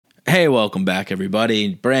Hey, welcome back,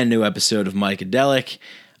 everybody. Brand new episode of Micadelic.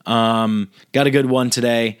 Got a good one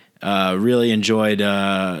today. Really enjoyed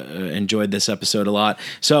this episode a lot.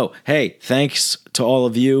 So, hey, thanks to all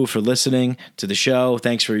of you for listening to the show.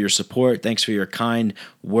 Thanks for your support. Thanks for your kind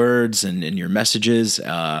words and your messages.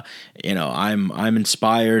 I'm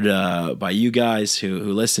inspired by you guys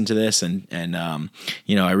who listen to this, and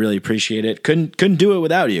I really appreciate it. Couldn't do it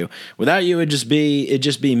without you. Without you, it'd just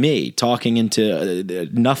be me talking into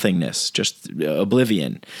nothingness, just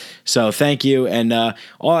oblivion. So thank you. And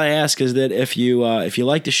all I ask is that if you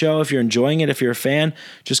like the show, if you're enjoying it, if you're a fan,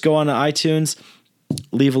 just go on to iTunes.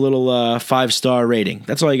 Leave a little 5-star rating.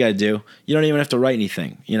 That's all you got to do. You don't even have to write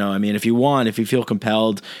anything. If you feel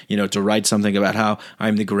compelled, to write something about how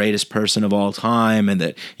I'm the greatest person of all time and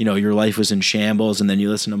that, your life was in shambles, and then you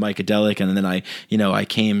listen to Micadelic, and then I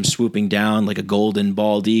came swooping down like a golden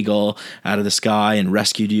bald eagle out of the sky and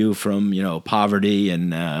rescued you from, poverty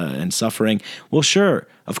and suffering. Well, sure.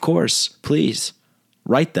 Of course. Please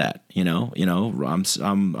write that. I'm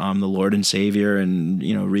the Lord and Savior and,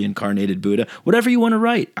 reincarnated Buddha, whatever you want to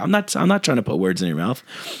write. I'm not trying to put words in your mouth,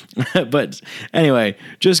 but anyway,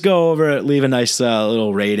 just go over it, leave a nice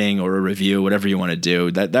little rating or a review, whatever you want to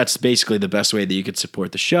do. That's basically the best way that you could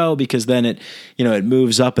support the show, because then it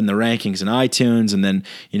moves up in the rankings in iTunes, and then,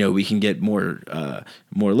 we can get more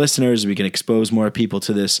listeners. We can expose more people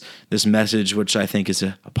to this message, which I think is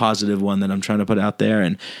a positive one that I'm trying to put out there.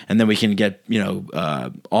 And then we can get,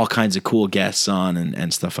 all kinds of cool guests on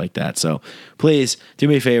and stuff like that. So please do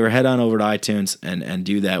me a favor, head on over to iTunes and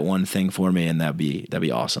do that one thing for me, and that'd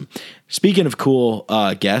be awesome. Speaking of cool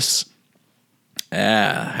guests,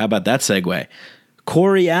 how about that segue?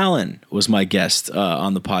 Corey Allen was my guest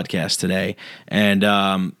on the podcast today, and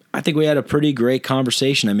I think we had a pretty great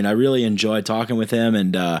conversation. I mean, I really enjoyed talking with him,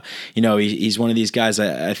 and he's one of these guys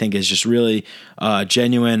I think is just really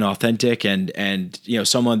genuine, authentic, and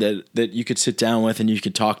someone that you could sit down with and you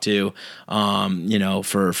could talk to,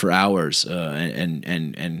 for hours,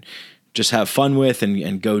 and just have fun with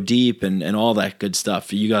and go deep and all that good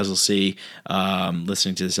stuff. You guys will see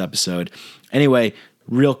listening to this episode. Anyway,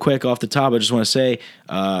 real quick off the top, I just want to say,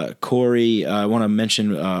 Corey, I want to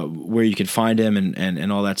mention where you can find him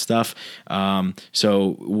and all that stuff.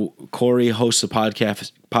 So Corey hosts a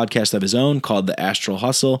podcast of his own called The Astral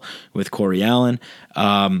Hustle with Corey Allen.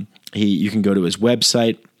 You can go to his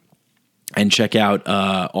website and check out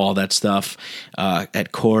all that stuff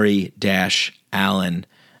at Corey-Allen,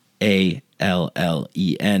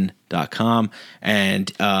 ALLEN.com.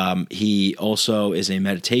 And he also is a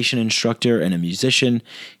meditation instructor and a musician.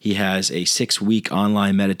 He has a 6-week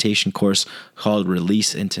online meditation course called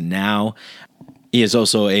Release Into Now. He is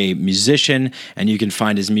also a musician, and you can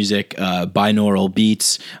find his music, Binaural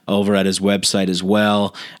Beats, over at his website as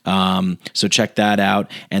well. So check that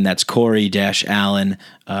out, and that's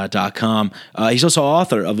Corey-Allen.com. He's also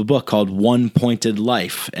author of a book called One Pointed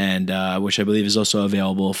Life, and which I believe is also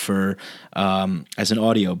available for as an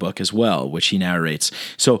audiobook as well, which he narrates.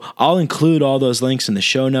 So I'll include all those links in the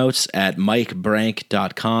show notes at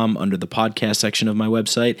mikebrank.com under the podcast section of my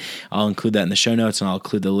website. I'll include that in the show notes, and I'll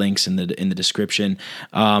include the links in the description.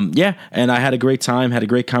 And I had a great time, had a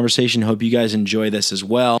great conversation. Hope you guys enjoy this as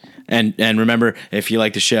well. And remember, if you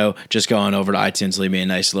like the show, just go on over to iTunes, leave me a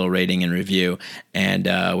nice little rating and review. And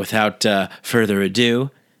without further ado,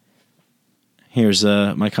 here's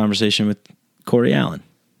my conversation with Corey Allen.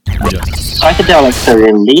 Enjoy. Psychedelics are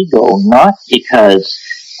illegal not because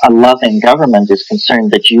a loving government is concerned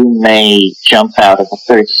that you may jump out of a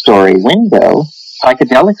third-story window.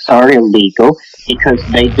 Psychedelics are illegal because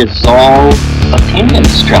they dissolve opinion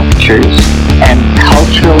structures and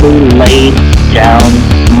culturally laid down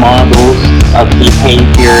models of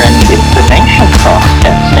behavior and information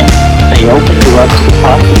processing. They open to us the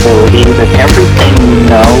possibility that everything we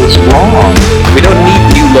know is wrong. We don't need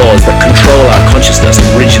new laws that control our consciousness and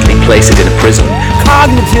rigidly place it in a prison.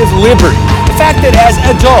 Cognitive liberty. The fact that as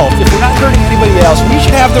adults, if we're not hurting anybody else, we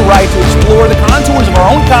should have the right to explore the contours of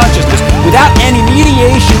our own consciousness without any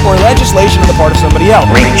mediation or legislation on the part of somebody else.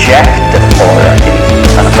 Reject authority.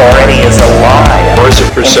 Authority is a lie. Or is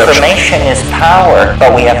it perception? Information is power,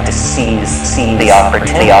 but we have to seize the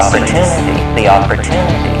opportunity.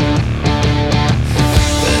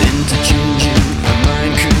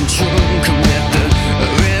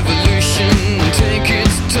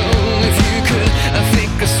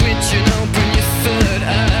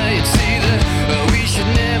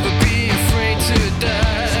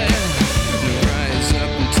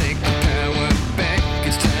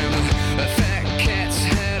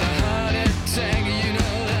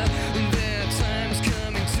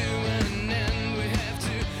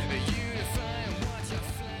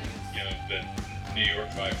 the New York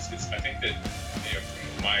vibes. I think that,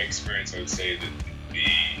 from my experience, I would say that the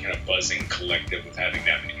kind of buzzing collective of having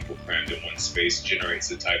that many people crammed in one space generates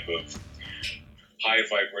a type of high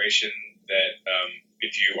vibration that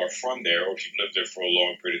if you are from there or if you've lived there for a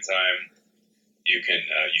long period of time, you can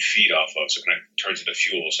you feed off of. So it kind of turns into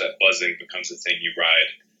fuel. So that buzzing becomes a thing you ride,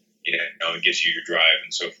 and gives you your drive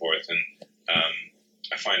and so forth. And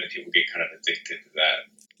I find that people get kind of addicted to that.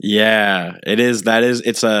 Yeah, it is.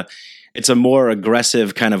 It's a more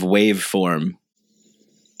aggressive kind of waveform.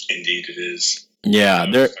 Indeed, it is. Yeah, I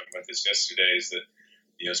was talking about this yesterday. Is that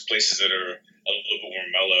it's places that are a little bit more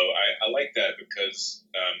mellow. I like that because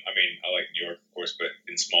I like New York, of course, but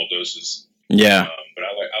in small doses. Yeah. But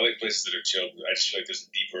I like places that are chill. I just feel like there's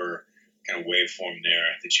a deeper kind of waveform there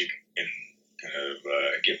that you can kind of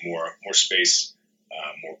get more space,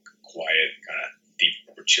 more quiet, kind of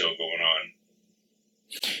deeper chill going on.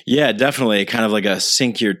 Yeah, definitely. Kind of like a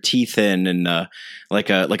sink your teeth in, and like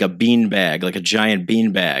a bean bag, like a giant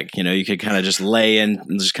bean bag. You could kind of just lay in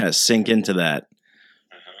and just kind of sink into that.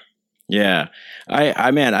 Yeah,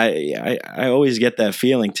 I always get that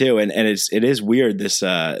feeling too, and it is weird, this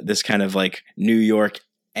kind of like New York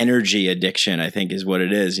energy addiction, I think, is what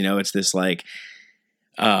it is. It's this like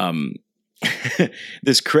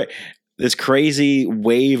this crazy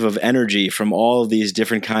wave of energy from all of these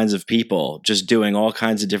different kinds of people just doing all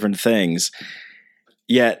kinds of different things.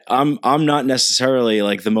 Yet I'm not necessarily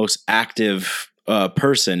like the most active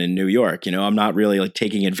person in New York. I'm not really like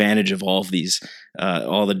taking advantage of all of these,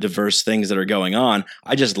 all the diverse things that are going on.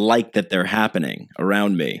 I just like that they're happening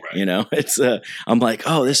around me. Right. It's I'm like,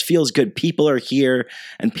 oh, this feels good. People are here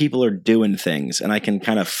and people are doing things, and I can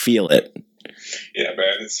kind of feel it. Yeah,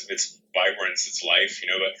 man, it's vibrance, it's life,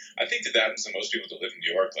 But I think that happens to most people that live in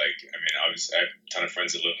New York. Like, obviously, I have a ton of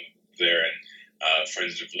friends that live there, and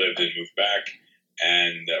friends that have lived and moved back,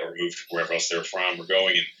 and or moved wherever else they're from or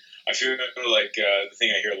going, and I feel like the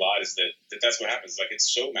thing I hear a lot is that that's what happens. Like,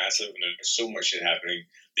 it's so massive and there's so much shit happening.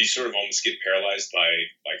 You sort of almost get paralyzed by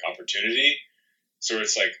like opportunity. So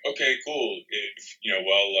it's like, okay, cool. If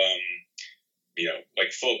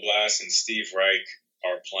like Philip Glass and Steve Reich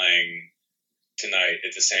are playing tonight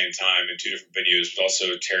at the same time in two different venues, but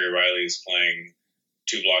also Terry Riley is playing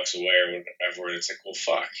 2 blocks away or whatever. And it's like, well,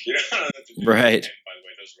 fuck, Right. And by the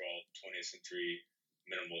way, those are all 20th century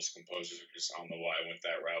minimalist composers. I don't know why I went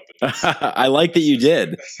that route, but I like that you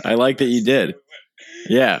did. I like that you did.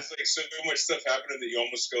 Yeah. There's like so much stuff happening that you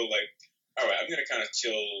almost go like, all right, I'm going to kind of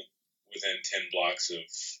chill within 10 blocks of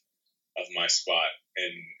my spot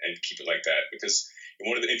and keep it like that. Because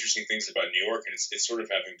one of the interesting things about New York, and it's sort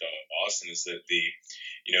of happening to Austin, is that the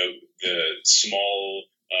small,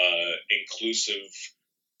 inclusive,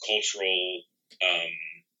 cultural,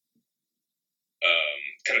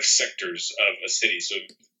 kind of sectors of a city. So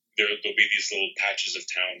there'll be these little patches of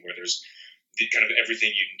town where there's kind of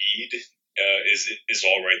everything you need is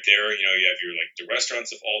all right there. You have your the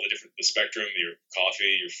restaurants of all the spectrum, your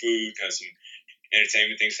coffee, your food, kind of some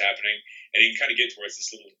entertainment things happening, and you can kind of get towards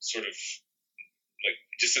this little sort of like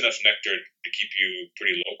just enough nectar to keep you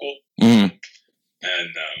pretty local. Mm.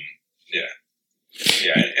 And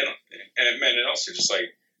and man, and also just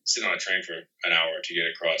like sitting on a train for an hour to get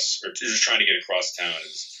across, or just trying to get across town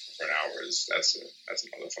for an hour that's a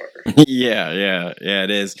motherfucker. Yeah,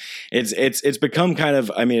 it is. It's become kind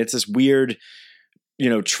of, it's this weird,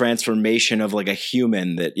 transformation of like a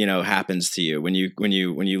human that, happens to you when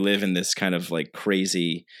you live in this kind of like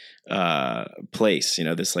crazy place,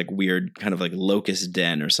 this like weird kind of like locust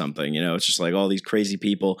den or something. It's just like all these crazy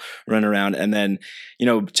people run around, and then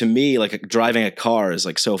to me, like driving a car is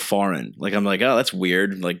like so foreign. Like I'm like, oh, that's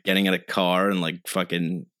weird, like getting in a car and like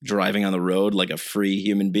fucking driving on the road like a free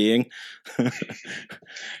human being.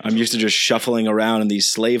 I'm used to just shuffling around in these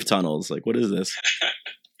slave tunnels. Like, what is this?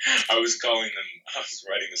 I was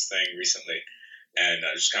writing this thing recently, and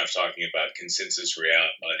just kind of talking about consensus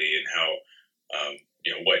reality and how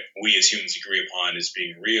what we as humans agree upon as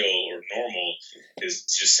being real or normal is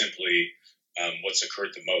just simply what's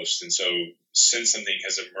occurred the most. And so since something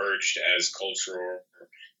has emerged as cultural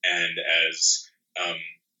and as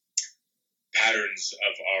patterns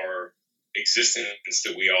of our existence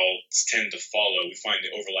that we all tend to follow, we find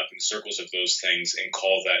the overlapping circles of those things and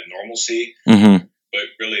call that normalcy. Mm-hmm. But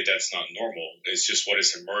really, that's not normal. It's just what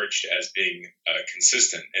has emerged as being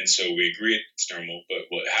consistent. And so we agree it's normal, but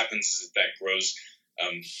what happens is that grows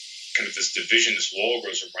kind of this division, this wall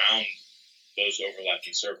grows around those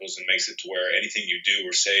overlapping circles and makes it to where anything you do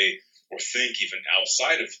or say or think, even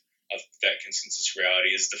outside of that consensus reality,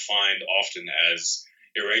 is defined often as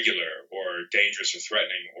irregular or dangerous or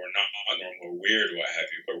threatening or not normal or weird or what have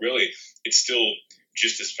you. But really, it's still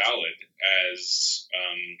just as valid as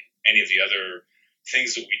any of the other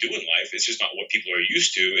things that we do in life. It's just not what people are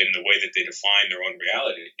used to in the way that they define their own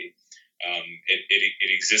reality.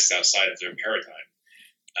 It exists outside of their paradigm.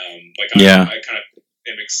 I kind of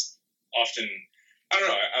am often, I don't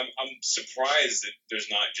know, I'm surprised that there's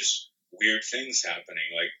not just weird things happening,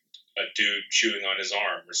 like a dude chewing on his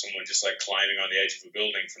arm, or someone just like climbing on the edge of a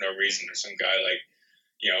building for no reason, or some guy like,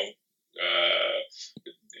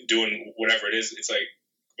 doing whatever it is. It's like,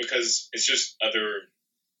 because it's just other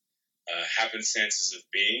happenstances of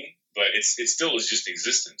being, but it still is just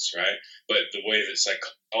existence, right? But the way that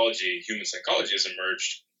human psychology has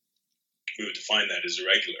emerged, we would define that as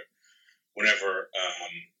irregular. Whenever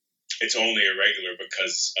it's only irregular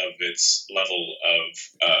because of its level of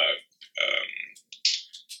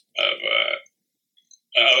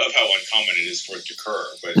how uncommon it is for it to occur.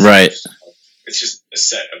 But it's just a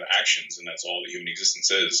set of actions, and that's all that human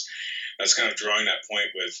existence is. I was kind of drawing that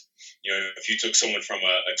point with, if you took someone from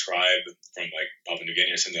a tribe from like Papua New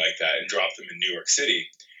Guinea or something like that and dropped them in New York City,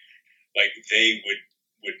 like they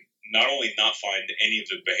would not only not find any of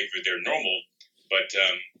the behavior there normal, but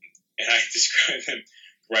and I described them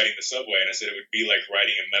riding the subway, and I said it would be like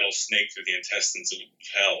riding a metal snake through the intestines of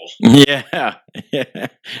hell. Yeah.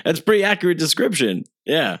 That's a pretty accurate description.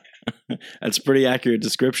 Yeah. That's a pretty accurate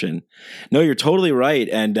description. No, you're totally right.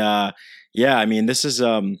 And I mean, this is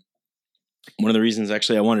one of the reasons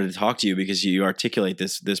actually I wanted to talk to you, because you articulate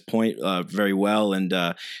this point very well. And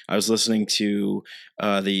I was listening to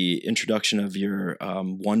the introduction of your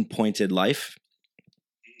One Pointed Life,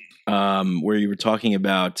 where you were talking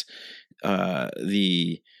about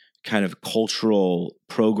the kind of cultural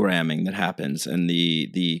programming that happens, and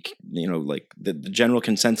the general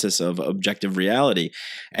consensus of objective reality.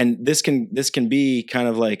 And this can be kind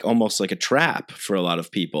of like almost like a trap for a lot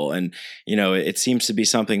of people. And it seems to be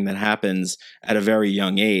something that happens at a very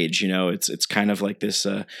young age. It's kind of like this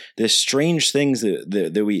strange things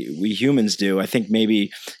that we humans do. I think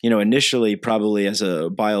maybe initially probably as a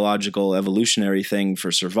biological evolutionary thing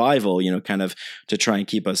for survival, kind of to try and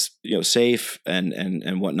keep us safe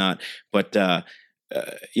and whatnot. But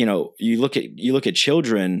you look at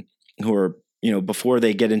children who are before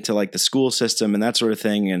they get into like the school system and that sort of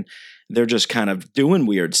thing, and they're just kind of doing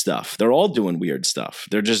weird stuff. They're all doing weird stuff.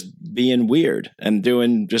 They're just being weird and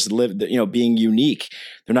being unique.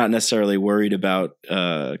 They're not necessarily worried about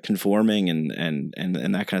conforming and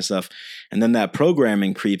that kind of stuff. And then that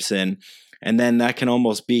programming creeps in, and then that can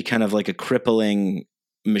almost be kind of like a crippling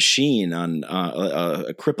machine on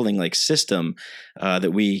a crippling like system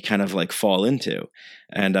that we kind of like fall into.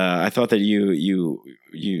 And I thought that you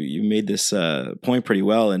made this point pretty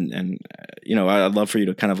well, and I'd love for you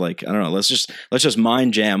to kind of like, I don't know, let's just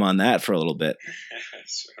mind jam on that for a little bit.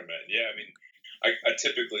 Sure, man. Yeah, I mean, I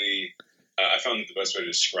typically I found that the best way to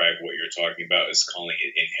describe what you're talking about is calling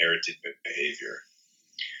it inherited behavior.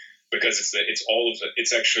 Because it's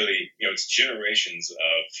actually, it's generations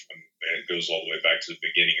of, and it goes all the way back to the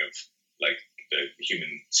beginning of like the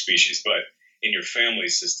human species. But in your family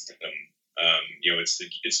system,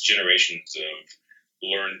 it's generations of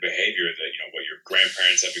learned behavior that, what your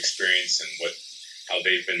grandparents have experienced and how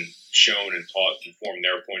they've been shown and taught and form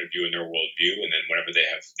their point of view and their worldview. And then whenever they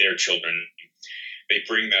have their children, they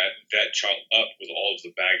bring that child up with all of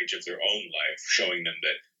the baggage of their own life, showing them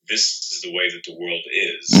that this is the way that the world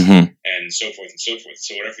is, and so forth and so forth.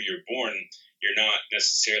 So whenever you're born, you're not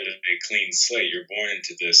necessarily a clean slate. You're born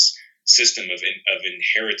into this system of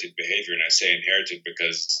inherited behavior. And I say inherited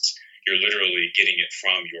because you're literally getting it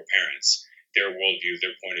from your parents. Their worldview,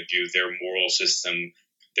 their point of view, their moral system,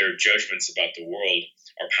 their judgments about the world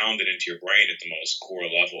are pounded into your brain at the most core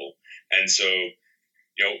level. And so,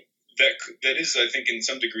 that is, I think, in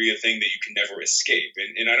some degree a thing that you can never escape.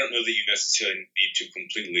 And I don't know that you necessarily need to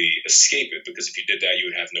completely escape it, because if you did that, you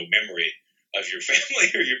would have no memory of your family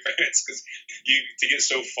or your parents, because to get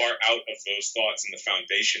so far out of those thoughts and the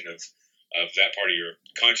foundation of that part of your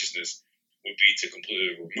consciousness would be to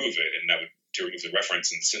completely remove it, and that would to remove the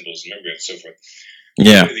reference and symbols and memory and so forth.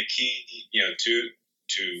 Yeah. Really the key,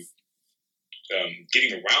 to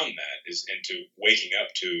getting around that and to waking up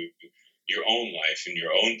to your own life and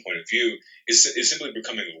your own point of view is simply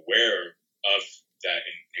becoming aware of that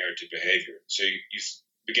inherited behavior. So you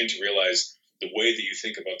begin to realize the way that you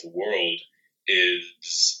think about the world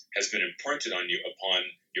has been imprinted on you upon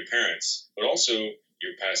your parents, but also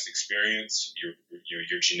your past experience,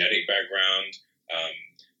 your genetic background,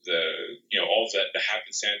 all of that, the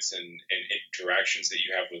happenstance and interactions that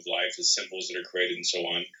you have with life, the symbols that are created and so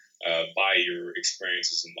on by your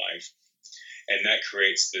experiences in life. And that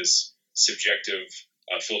creates this subjective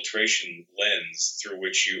filtration lens through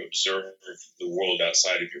which you observe the world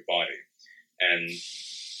outside of your body. And,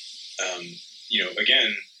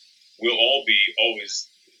 again, we will all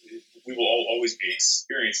always be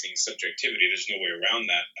experiencing subjectivity. There's no way around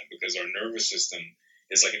that, because our nervous system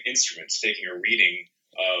is like an instrument. It's taking a reading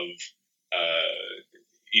of,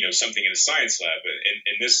 something in a science lab.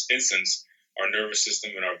 In this instance, our nervous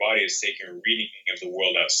system and our body is taking a reading of the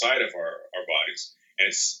world outside of our bodies.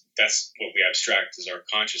 And that's what we abstract as our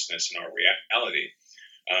consciousness and our reality.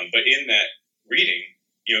 But in that reading,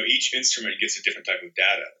 each instrument gets a different type of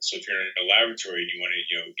data. So if you're in a laboratory and you want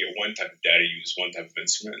to, get one type of data, you use one type of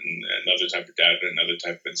instrument, and another type of data, another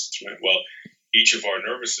type of instrument. Well, each of our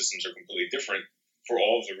nervous systems are completely different for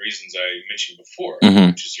all of the reasons I mentioned before,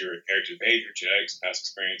 which is your inherited behavior, genetics, past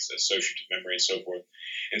experience, associative memory, and so forth.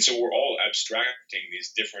 And so we're all abstracting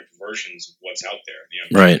these different versions of what's out there in the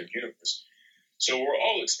objective universe. So we're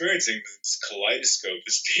all experiencing this kaleidoscope,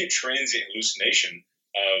 this transient hallucination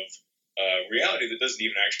of reality that doesn't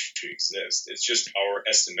even actually exist. It's just our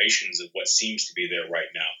estimations of what seems to be there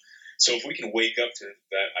right now. So if we can wake up to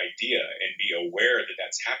that idea and be aware that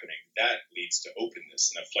that's happening, that leads to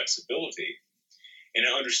openness and a flexibility, and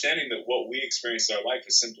an understanding that what we experience in our life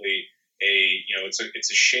is simply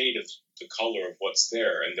it's a shade of the color of what's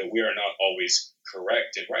there, and that we are not always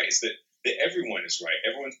correct and right. It's that everyone is right.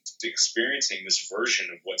 Everyone's experiencing this version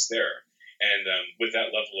of what's there. And with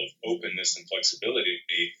that level of openness and flexibility,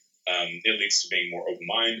 it leads to being more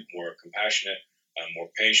open-minded, more compassionate, more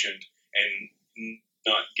patient, and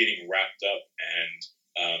not getting wrapped up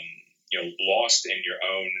and lost in your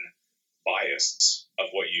own bias of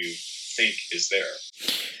what you think is there.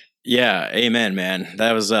 Yeah, amen, man.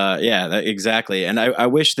 That was exactly. And I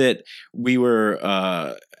wish that we were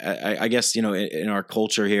I guess in our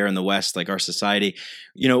culture here in the West, like our society,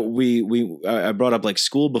 I brought up like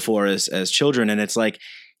school before as children, and it's like,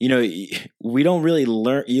 we don't really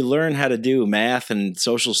learn. You learn how to do math and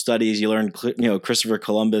social studies. You learn, Christopher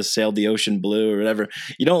Columbus sailed the ocean blue or whatever.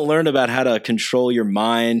 You don't learn about how to control your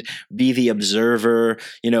mind, be the observer.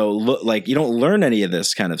 You don't learn any of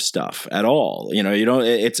this kind of stuff at all. You don't.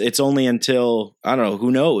 It's only until, I don't know, who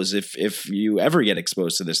knows if you ever get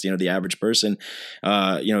exposed to this. The average person.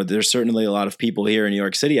 There's certainly a lot of people here in New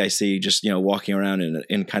York City I see just walking around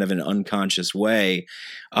in kind of an unconscious way,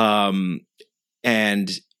 and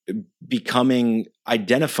becoming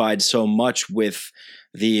identified so much with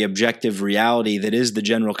the objective reality that is the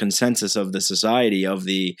general consensus of the society of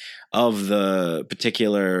the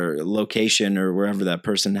particular location or wherever that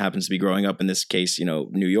person happens to be growing up. In this case,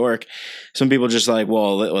 New York. Some people just like,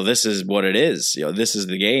 well, this is what it is. This is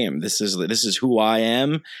the game. This is who I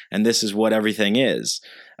am, and this is what everything is.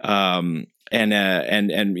 And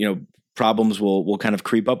problems will kind of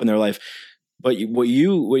creep up in their life. But what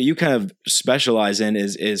you kind of specialize in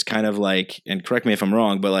is kind of like, and correct me if I'm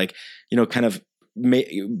wrong, but like, kind of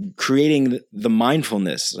creating the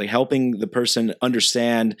mindfulness, like helping the person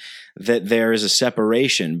understand that there is a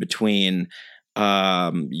separation between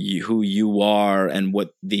who you are and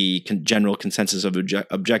what the general consensus of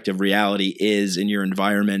objective reality is in your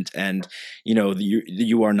environment, and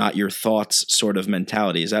you are not your thoughts sort of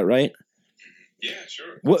mentality. Is that right? Yeah,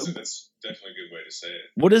 sure. That's definitely a good way to say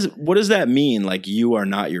it. What does that mean? Like, you are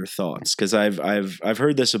not your thoughts? Because I've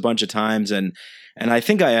heard this a bunch of times, and I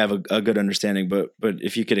think I have a good understanding. But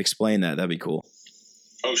if you could explain that'd be cool.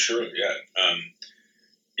 Oh, sure. Yeah.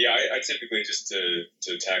 I typically, just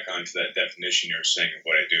to tack on to that definition you're saying of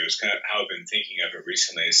what I do, is kind of how I've been thinking of it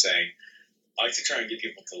recently, is saying I like to try and get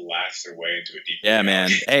people to laugh their way into a deep. Yeah, man.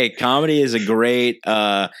 Hey, comedy is a great,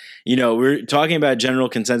 we're talking about general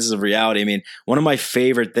consensus of reality. I mean, one of my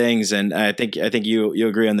favorite things, and I think you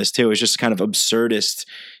agree on this too, is just kind of absurdist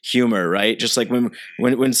humor, right? Just like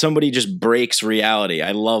when somebody just breaks reality.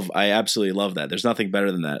 I absolutely love that. There's nothing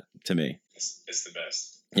better than that to me. It's the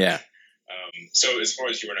best. Yeah. So as far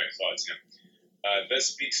as you and I thoughts, that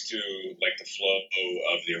speaks to like the flow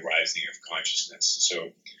of the arising of consciousness.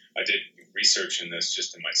 So I did research in this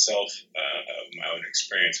just in myself, my own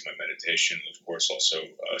experience, my meditation, of course, also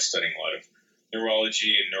studying a lot of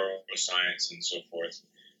neurology and neuroscience and so forth,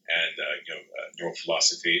 and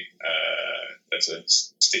neurophilosophy. That's a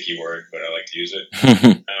sticky word, but I like to use it.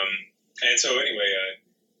 And so anyway,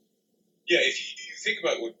 if you think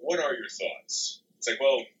about what are your thoughts, it's like,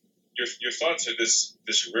 well, your thoughts are this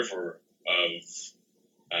river of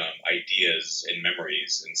ideas and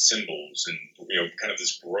memories and symbols, and kind of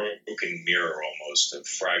this broken mirror almost of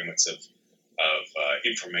fragments of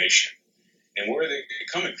information. And where are they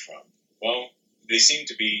coming from? Well, they seem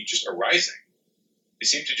to be just arising. They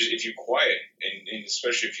seem to just, if you quiet, and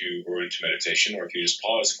especially if you are into meditation, or if you just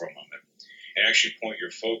pause for a moment and actually point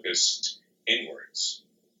your focus inwards,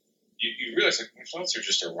 you realize like my thoughts are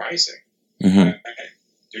just arising. Mm-hmm.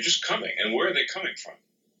 They're just coming. And where are they coming from?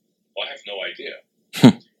 Well, I have no idea.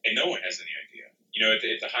 And no one has any idea. You know, at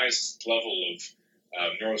the highest level of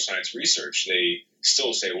neuroscience research, they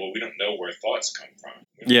still say, well, we don't know where thoughts come from.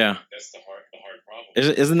 Yeah. That's the hard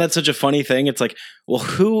problem. Isn't that such a funny thing? It's like, well,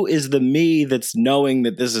 who is the me that's knowing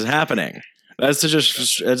that this is happening? That's such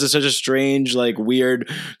a strange, like weird,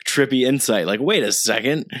 trippy insight. Like, wait a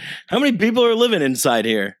second, how many people are living inside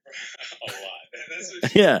here? A lot.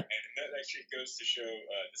 That's yeah. And that actually goes to show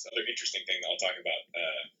this other interesting thing that I'll talk about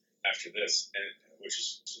after this, and which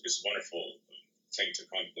is this wonderful thing to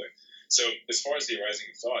contemplate. So, as far as the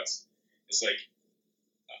arising of thoughts, it's like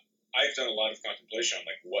I've done a lot of contemplation on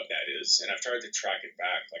like what that is, and I've tried to track it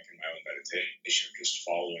back, like in my own meditation, just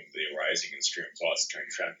following the arising and stream of thoughts, trying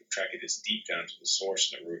to track it as deep down to the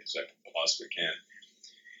source and the root as I possibly can.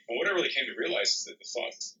 And what I really came to realize is that the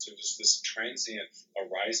thoughts are just this transient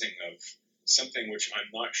arising of something which I'm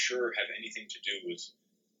not sure have anything to do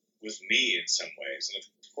with me in some ways. And of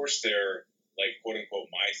course, they're like quote unquote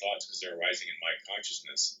my thoughts because they're arising in my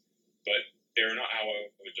consciousness, but they're not how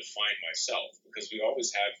I would define myself, because we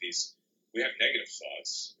always have we have negative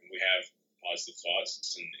thoughts, and we have positive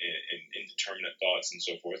thoughts and indeterminate thoughts and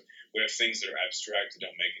so forth. We have things that are abstract that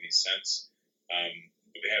don't make any sense.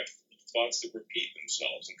 But we have thoughts that repeat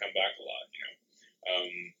themselves and come back a lot, you know.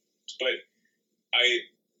 But I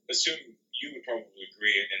assume you would probably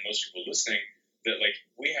agree, and most people listening, that like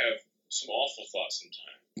we have some awful thoughts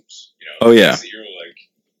sometimes, you know. Oh yeah. That you're like,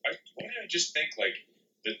 why did I just think like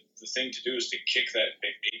the thing to do is to kick that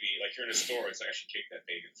big baby, like you're in a store, it's like I should kick that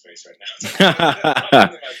baby in the face right now.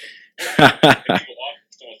 And people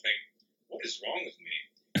often will think, what is wrong with me?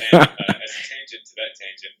 And as a tangent to that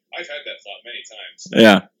tangent, I've had that thought many times.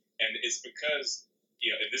 Yeah. And it's because,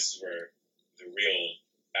 you know, and this is where the real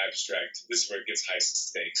abstract, this is where it gets high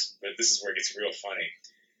stakes, but this is where it gets real funny.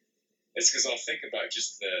 It's because I'll think about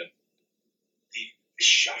just the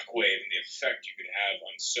shockwave and the effect you could have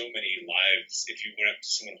on so many lives if you went up to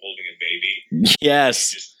someone holding a baby. Yes.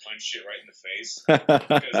 And just punch it right in the face.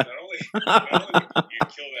 Because not only would you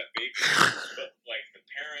kill that baby, but like the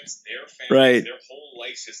parents, their families, right. Their whole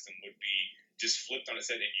life system would be just flipped on its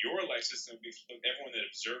head, and your life system would be flipped. Everyone that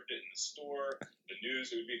observed it in the store, the news,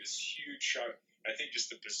 it would be this huge shock. I think just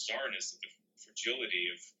the bizarreness of the fragility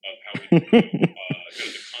of how we go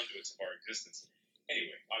the conduits of our existence.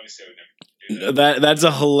 Anyway, obviously I would never do that. That's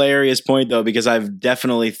a hilarious point, though, because I've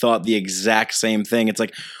definitely thought the exact same thing. It's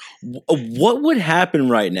like, what would happen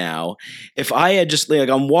right now if I had just like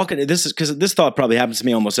I'm walking? This is because this thought probably happens to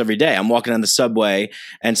me almost every day. I'm walking on the subway,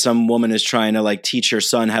 and some woman is trying to like teach her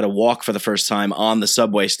son how to walk for the first time on the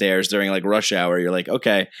subway stairs during like rush hour. You're like,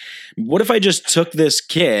 okay, what if I just took this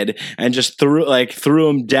kid and just threw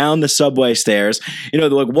him down the subway stairs? You know,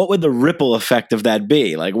 like what would the ripple effect of that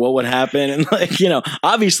be? Like, what would happen? And like, you know,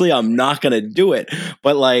 obviously I'm not gonna do it,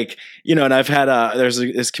 but like, you know, and I've had there's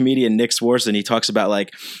this comedian Nick Swartzen. He talks about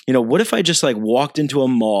like, you know, what if I just like walked into a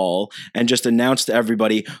mall and just announced to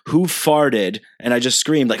everybody who farted, and I just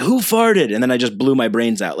screamed like, who farted? And then I just blew my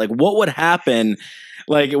brains out. Like, what would happen?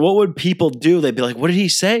 Like, what would people do? They'd be like, what did he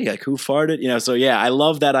say? Like, who farted? You know, so yeah, I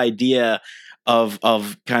love that idea of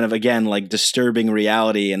kind of, again, like disturbing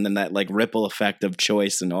reality, and then that like ripple effect of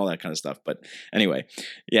choice and all that kind of stuff. But anyway,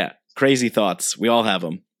 yeah, crazy thoughts. We all have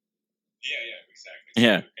them. Yeah, exactly.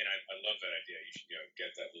 Yeah. And I love that idea. You should, you know,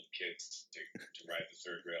 get that little kid to ride the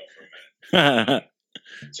third rail for a minute.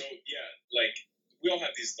 So yeah, like we all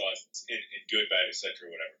have these thoughts in good, bad, etc.,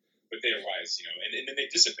 whatever, but they arise, you know, and then they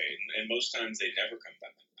dissipate, and most times they never come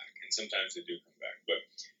back, and sometimes they do come back. But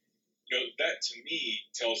you know, that to me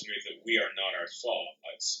tells me that we are not our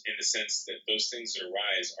thoughts, in the sense that those things that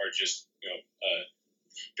arise are just, you know,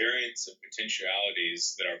 variants of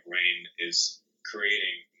potentialities that our brain is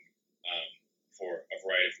creating for a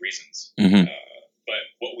variety of reasons. Mm-hmm. But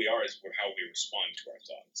what we are is how we respond to our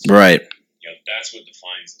thoughts. Right. You know, that's what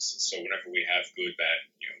defines us. So whenever we have good, bad,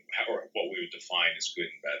 you know, or what we would define as good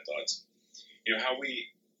and bad thoughts, you know, how we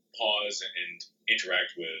pause and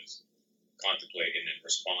interact with, contemplate, and then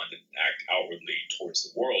respond and act outwardly towards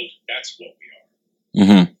the world, that's what we are.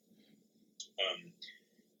 Mm-hmm.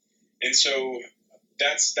 And so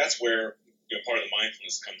that's where, you know, part of the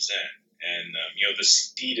mindfulness comes in. And, you know, the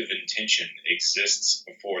seed of intention exists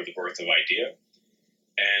before the birth of idea.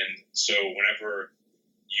 And so whenever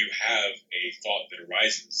you have a thought that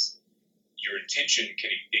arises, your intention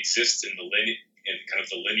can exist in kind of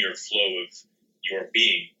the linear flow of your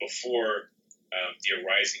being before the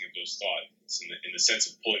arising of those thoughts, in the sense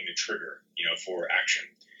of pulling the trigger, you know, for action.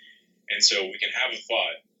 And so we can have a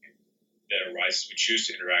thought that arises. We choose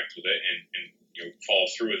to interact with it and follow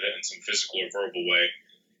through with it in some physical or verbal way.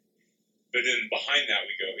 But then behind that,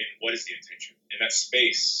 we go in, what is the intention? And that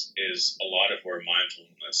space is a lot of where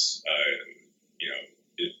mindfulness,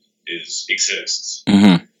 exists.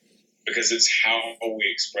 Mm-hmm. Because it's how we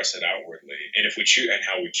express it outwardly, and if we choose, and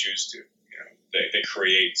how we choose to, that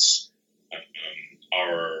creates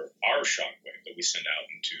our shockwave that we send out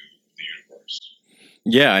into the universe.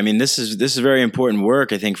 Yeah, I mean, this is very important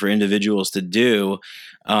work, I think, for individuals to do.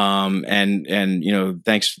 And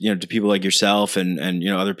thanks, to people like yourself and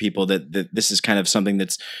other people that this is kind of something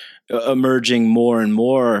that's emerging more and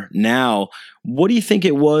more now. What do you think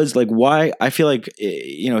it was like? Why I feel like,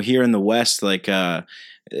 here in the West, like,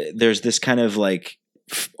 there's this kind of like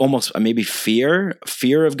almost maybe fear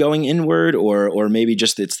of going inward, or maybe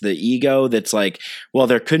just it's the ego that's like, well,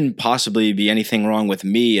 there couldn't possibly be anything wrong with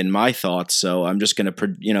me and my thoughts, so I'm just gonna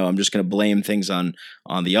blame things on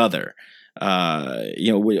the other.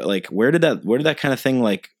 Like where did that kind of thing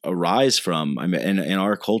like arise from? I mean, in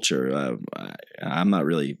our culture, I'm not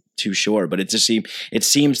really too sure, but it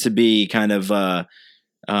seems to be kind of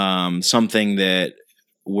something that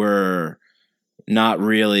we're not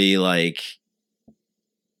really like.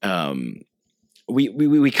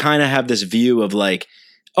 We kind of have this view of like,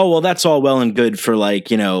 oh, well, that's all well and good for like,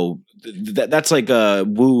 that's like a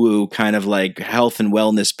woo-woo kind of like health and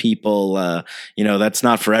wellness people, that's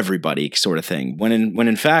not for everybody sort of thing. When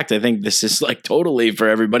in fact, I think this is like totally for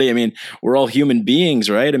everybody. I mean, we're all human beings,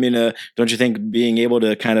 right? I mean, don't you think being able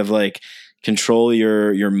to kind of like control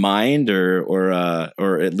your mind or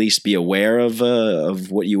at least be aware of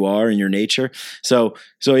what you are and your nature. So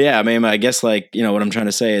yeah, I mean, I guess like, what I'm trying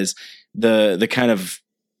to say is the kind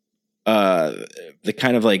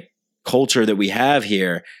of like culture that we have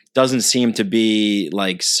here doesn't seem to be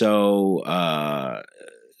like so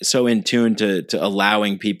in tune to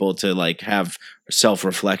allowing people to like have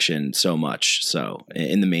self-reflection so much. So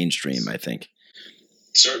in the mainstream, I think.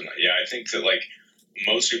 Certainly. Yeah. I think that like,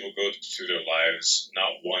 most people go through their lives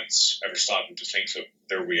not once ever stopping to think that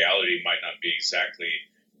their reality might not be exactly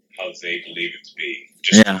how they believe it to be,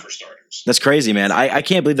 just for starters. That's crazy, man. I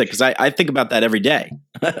can't believe that because I think about that every day.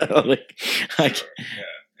 Like, sure. Yeah.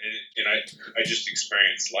 And I just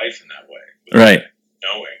experience life in that way. Right.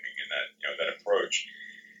 Knowing and that approach.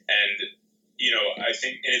 And, I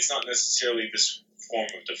think, and it's not necessarily this form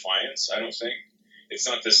of defiance, I don't think. It's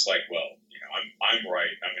not this like, well, I'm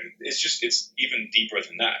right. I mean, it's even deeper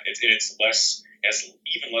than that. It's even less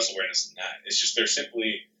awareness than that. It's just they're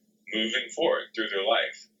simply moving forward through their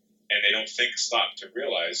life, and they don't stop to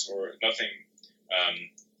realize, or nothing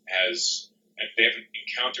they haven't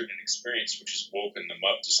encountered an experience which has woken them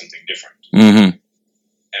up to something different. Mm-hmm.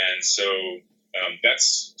 And so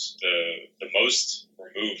that's the most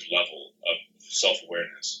removed level of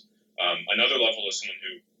self-awareness. Another level is someone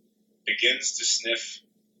who begins to sniff.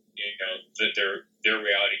 That their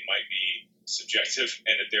reality might be subjective,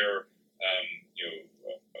 and that they're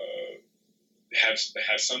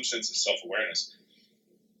have some sense of self-awareness.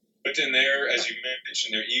 But then as you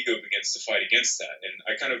mentioned, their ego begins to fight against that. And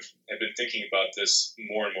I kind of have been thinking about this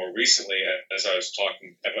more and more recently as I've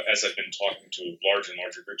been talking to larger and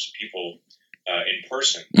larger groups of people in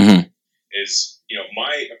person. Mm-hmm. Is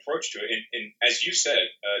my approach to it, and as you said.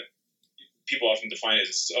 People often define it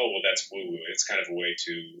as, oh, well, that's woo-woo. It's kind of a way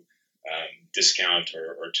to discount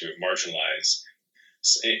or to marginalize,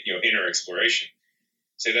 inner exploration.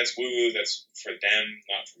 Say that's woo-woo. That's for them,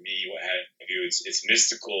 not for me. What have you? It's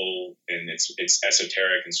mystical and it's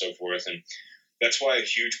esoteric and so forth. And that's why a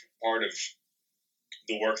huge part of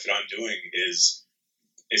the work that I'm doing is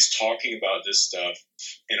talking about this stuff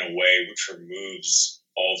in a way which removes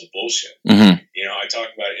all the bullshit. Mm-hmm. I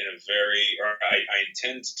talk about it I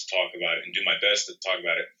intend to talk about it and do my best to talk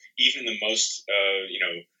about it. Even the most,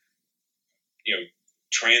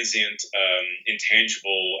 transient,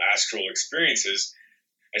 intangible astral experiences,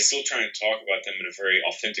 I still try and talk about them in a very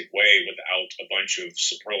authentic way without a bunch of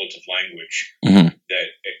superlative language mm-hmm. that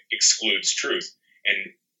excludes truth,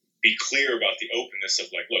 and be clear about the openness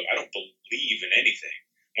of like, look, I don't believe in anything,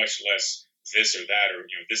 much less this or that, or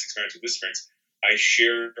this experience or this experience. I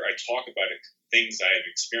talk about things I have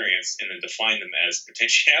experienced and then define them as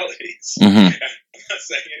potentialities. Mm-hmm. I'm not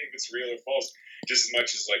saying anything that's real or false, just as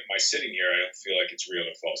much as like my sitting here, I don't feel like it's real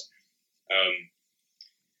or false.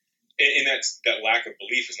 And that lack of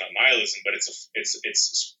belief is not nihilism, but it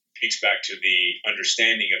speaks back to the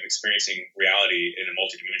understanding of experiencing reality in a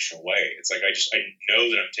multidimensional way. It's like I know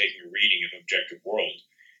that I'm taking a reading of an objective world,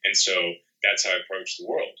 and so that's how I approach the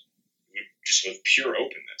world. Just with pure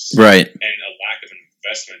openness, right, and a lack of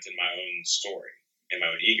investment in my own story, in my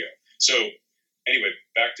own ego. So anyway,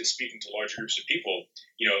 back to speaking to larger groups of people,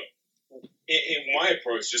 in my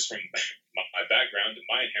approach, just from my background and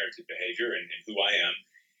my inherited behavior and who I am,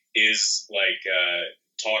 is like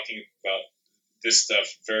talking about this stuff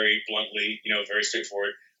very bluntly, very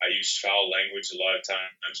straightforward. I use foul language a lot of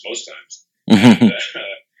times, most times. And,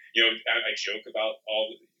 I joke about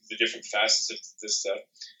all the different facets of this stuff.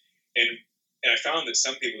 And I found that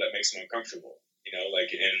some people that makes them uncomfortable,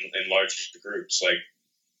 like in large groups. Like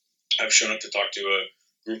I've shown up to talk to a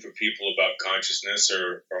group of people about consciousness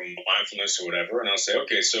or mindfulness or whatever, and I'll say,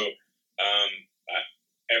 okay, so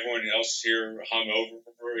everyone else here hung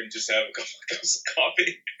over and just have a couple of cups of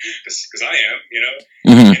coffee because I am,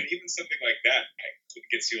 Mm-hmm. And even something like that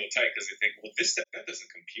gets you a little tight because they think, well, that doesn't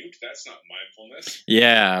compute. That's not mindfulness.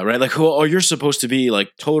 Yeah, right. Like, you're supposed to be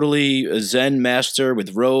like totally a Zen master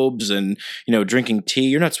with robes and drinking tea.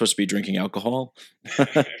 You're not supposed to be drinking alcohol. Right.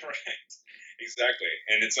 Exactly.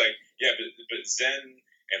 And it's like, yeah, but Zen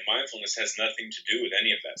and mindfulness has nothing to do with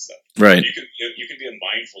any of that stuff. Right. You can be a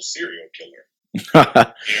mindful serial killer. You know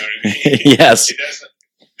what I mean? Yes.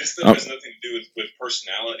 This stuff has nothing to do with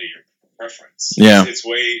personality or preference. Yeah. It's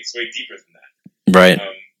way deeper than that. Right.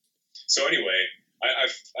 So anyway,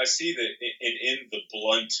 I see that in the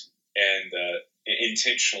blunt and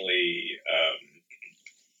intentionally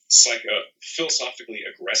philosophically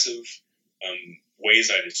aggressive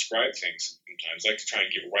ways I describe things sometimes. I like to try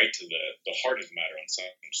and get right to the heart of the matter on some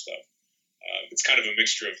stuff. It's kind of a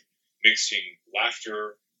mixture of mixing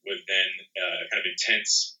laughter with then kind of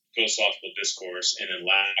intense philosophical discourse and then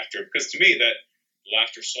laughter. Because to me, that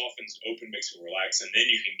laughter softens, makes it relax, and then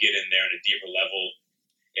you can get in there on a deeper level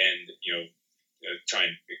and, try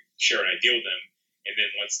and share an idea with them. And then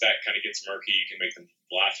once that kind of gets murky, you can make them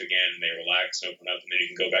laugh again and they relax and open up, and then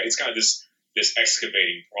you can go back. It's kind of this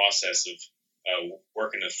excavating process of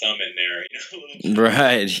working a thumb in there, a little bit.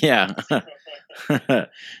 Right. Yeah.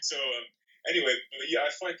 So anyway, yeah,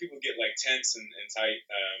 I find people get like tense and tight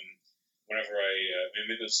whenever I'm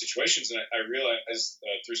in those situations, and I realize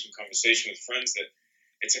through some conversation with friends that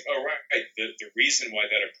it's like, oh, right, the reason why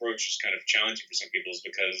that approach is kind of challenging for some people is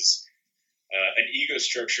because an ego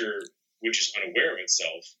structure which is unaware of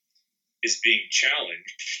itself is being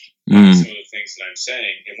challenged by some of the things that I'm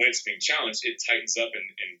saying. And when it's being challenged, it tightens up and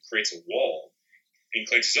creates a wall and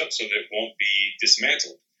clenches up so that it won't be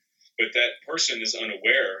dismantled. But that person is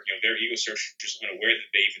unaware, their ego structure is unaware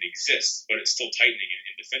that they even exist, but it's still tightening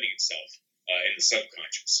and defending itself in the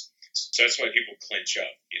subconscious. So that's why people clench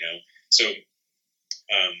up, So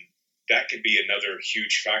that can be another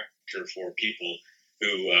huge factor for people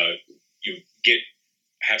who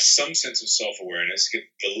have some sense of self-awareness, get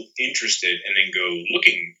interested, and then go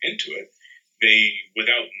looking into it. They,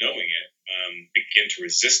 without knowing it, begin to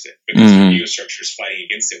resist it because their ego structure is fighting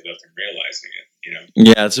against it without them realizing it.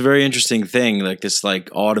 Yeah, it's a very interesting thing, like this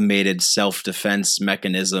automated self-defense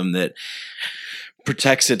mechanism that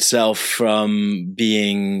protects itself from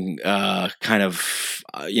being kind of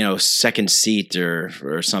second seat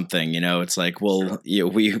or something. It's like, well,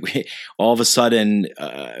 we all of a sudden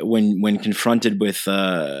when confronted with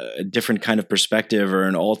a different kind of perspective or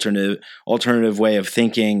an alternative way of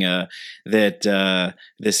thinking, that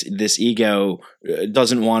this ego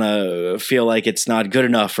doesn't want to feel like it's not good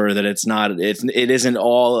enough, or that it isn't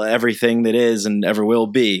everything that is and ever will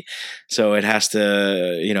be. So it has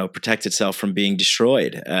to protect itself from being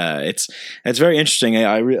destroyed. It's very interesting.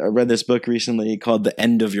 I read this book recently called The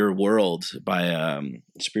End of Your World by a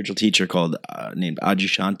spiritual teacher named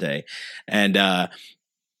Adyashanti, and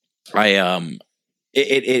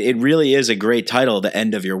it really is a great title, The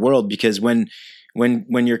End of Your World, because when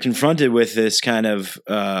you're confronted with this kind of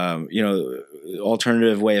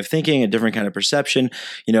alternative way of thinking, a different kind of perception,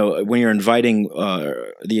 when you're inviting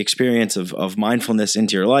the experience of mindfulness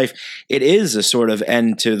into your life, it is a sort of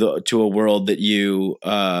end to a world that you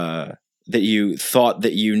thought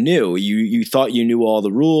that you knew. You thought you knew all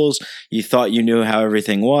the rules. You thought you knew how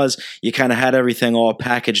everything was. You kind of had everything all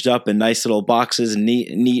packaged up in nice little boxes and neat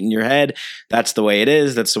in your head. That's the way it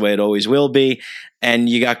is. That's the way it always will be. And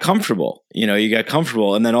you got comfortable.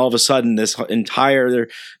 And then all of a sudden, this entire,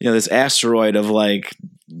 this asteroid of like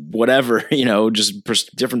whatever, just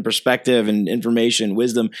different perspective and information,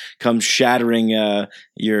 wisdom comes shattering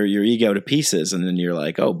your ego to pieces, and then you're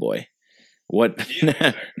like, oh boy. What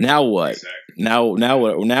now? What now?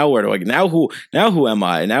 Where do I? Now who am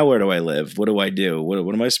I? Now where do I live? What do I do?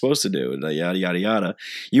 What am I supposed to do? Yada yada yada.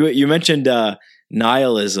 You mentioned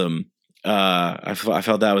nihilism. I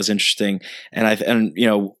felt that was interesting,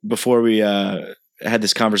 and before we had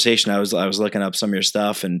this conversation, I was looking up some of your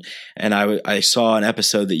stuff, and I saw an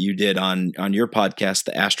episode that you did on your podcast,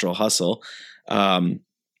 The Astral Hustle.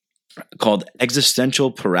 called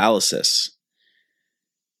Existential Paralysis.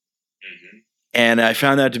 Mm-hmm. And I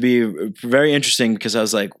found that to be very interesting because I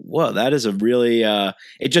was like, whoa, that is a really,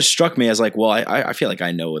 it just struck me as like, well, I feel like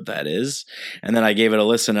I know what that is. And then I gave it a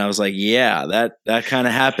listen and I was like, yeah, that kind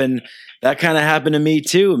of happened. That kind of happened to me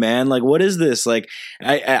too, man. Like, what is this? Like,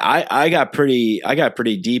 I got pretty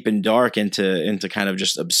deep and dark into kind of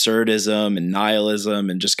just absurdism and nihilism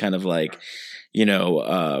and just kind of like,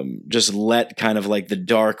 just let kind of like the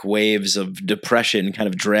dark waves of depression kind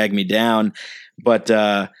of drag me down. But,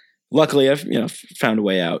 luckily, I've found a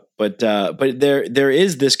way out, but there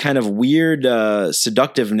is this kind of weird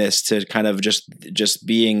seductiveness to kind of just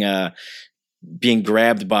being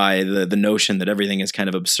grabbed by the notion that everything is kind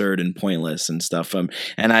of absurd and pointless and stuff.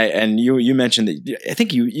 And you mentioned that I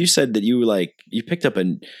think you said that you picked up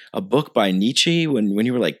a book by Nietzsche when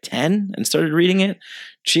you were like 10 and started reading it.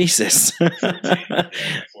 Jesus. 14.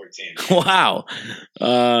 Wow.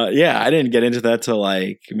 Yeah, I didn't get into that till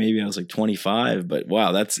like maybe I was like 25, but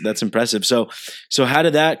wow, that's impressive. So how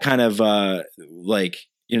did that kind of the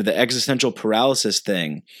existential paralysis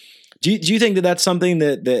thing? Do you think that that's something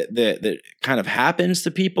that kind of happens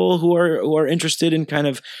to people who are interested in kind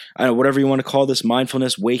of, I don't know, whatever you want to call this,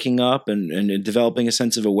 mindfulness, waking up and developing a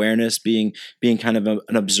sense of awareness, being kind of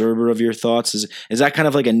an observer of your thoughts? Is that kind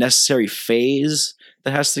of like a necessary phase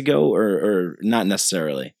that has to go, or not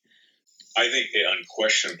necessarily? I think it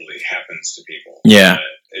unquestionably happens to people. Yeah.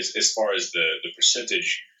 As far as the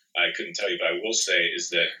percentage, I couldn't tell you, but I will say is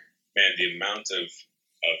that, man, the amount of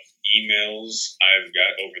emails I've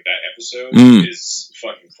got over that episode is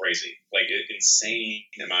fucking crazy. Like, an insane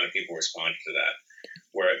amount of people responded to that,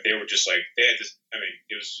 where they were just like, they had this, I mean,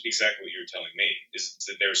 it was exactly what you were telling me, is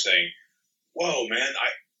that they were saying, whoa, man, I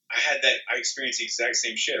experienced the exact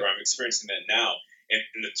same shit, or I'm experiencing that now.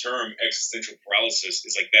 And the term existential paralysis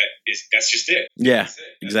is like that's just it. Yeah, that's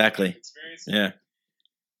it. Exactly. Yeah.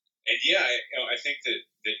 And yeah, I think that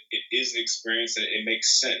it is an experience, and it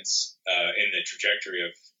makes sense in the trajectory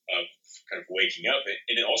of kind of waking up.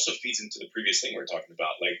 And it also feeds into the previous thing we were talking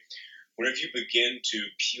about. Like, whenever you begin to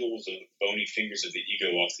peel the bony fingers of the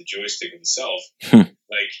ego off the joystick of the self,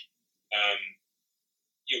 like,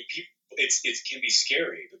 people, it can be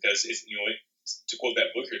scary because it's, to quote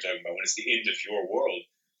that book you're talking about, when it's the end of your world,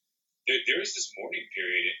 there is this mourning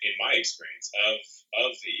period in my experience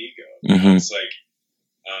of the ego. Mm-hmm. It's like,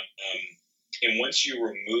 and once you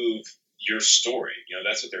remove your story,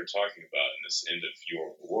 that's what they're talking about in this end of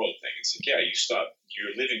your world thing. It's like, yeah,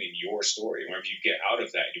 you're living in your story. Whenever you get out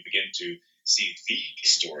of that, you begin to see the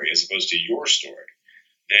story as opposed to your story.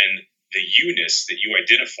 Then the you-ness that you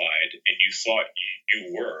identified and you thought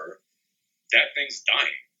you were, that thing's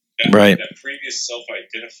dying. That previous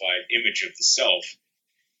self-identified image of the self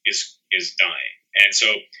is dying. And so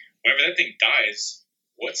whenever that thing dies,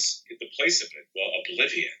 what's the place of it? Well,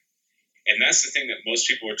 oblivion. And that's the thing that most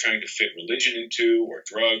people are trying to fit religion into, or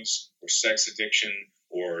drugs, or sex addiction,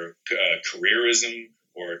 or careerism,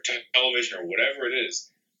 or television, or whatever it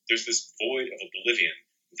is. There's this void of oblivion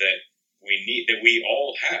that we need, that we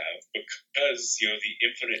all have, because the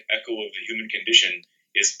infinite echo of the human condition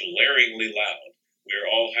is blaringly loud. We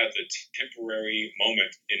all have the temporary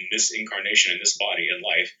moment in this incarnation, in this body, in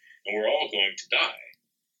life, and we're all going to die.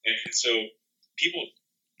 And so people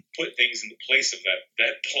put things in the place of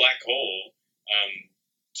that black hole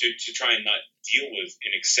to try and not deal with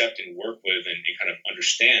and accept and work with and kind of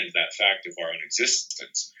understand that fact of our own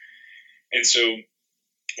existence. And so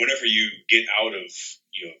whenever you get out of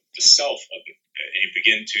the self of it, and you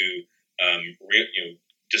begin to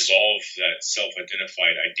dissolve that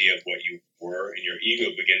self-identified idea of what you were, and your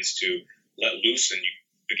ego begins to let loose, and you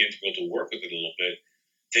begin to be able to work with it a little bit,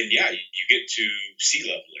 then yeah, you get to sea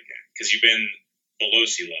level again, because you've been below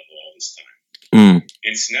sea level all this time.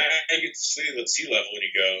 And so now you get to sea level, and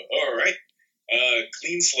you go, all right,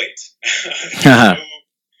 clean slate.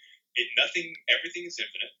 Everything is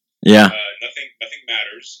infinite. Yeah. Nothing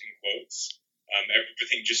matters, in quotes.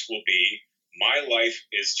 Everything just will be. My life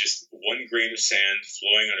is just one grain of sand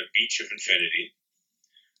flowing on a beach of infinity.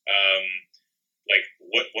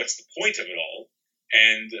 What's the point of it all?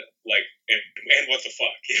 And what the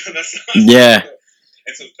fuck? That's not. Yeah.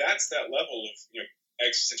 And so that's that level of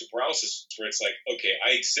existential paralysis, where it's like, okay,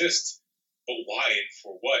 I exist, but why and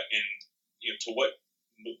for what, and to what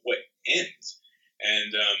end?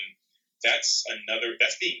 And that's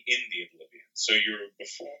being in the oblivion. So you're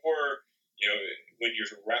before. When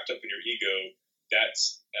you're wrapped up in your ego,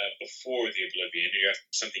 that's before the oblivion. You have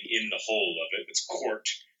something in the hole of it that's corked.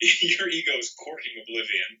 Your ego is corking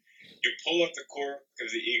oblivion. You pull up the cork of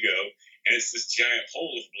the ego, and it's this giant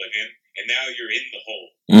hole of oblivion, and now you're in the hole.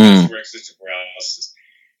 That's where existential paralysis.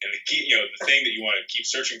 And the key, the thing that you want to keep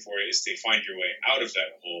searching for is to find your way out of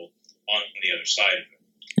that hole on the other side of it.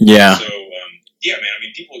 Yeah. So, yeah, man, I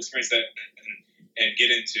mean, people experience that and get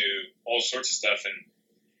into all sorts of stuff and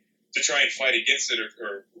to try and fight against it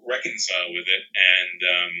or reconcile with it. And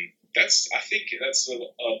I think that's a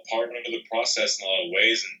part of the process in a lot of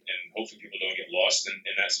ways. And hopefully people don't get lost in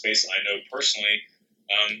that space. I know personally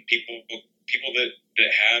people that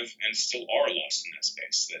have and still are lost in that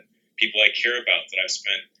space, that people I care about, that I've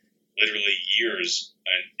spent literally years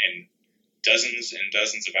and dozens and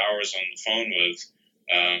dozens of hours on the phone with,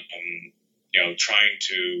 trying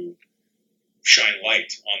to shine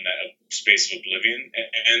light on that space of oblivion,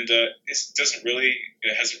 and it hasn't really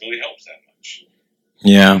helped that much.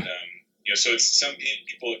 Yeah. And, so it's some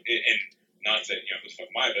people, and not that who the fuck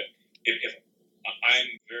am I, but if I'm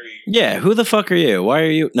very who the fuck are you? Why are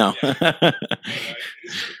you? No.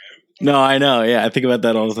 No, I know. Yeah, I think about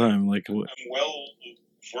that all the time. Like, I'm well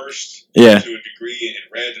versed Yeah. to a degree and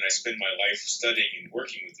read, and I spend my life studying and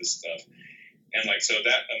working with this stuff. And so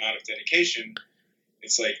that amount of dedication,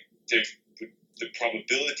 it's like the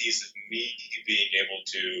probabilities of me being able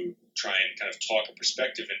to try and kind of talk a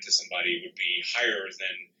perspective into somebody would be higher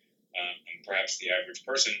than perhaps the average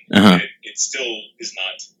person. Uh-huh. It still is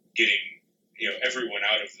not getting everyone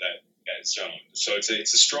out of that zone. So it's a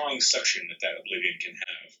strong suction that oblivion can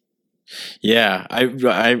have. Yeah, I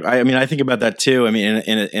mean, I think about that too. I mean,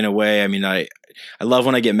 in a way, I mean, I love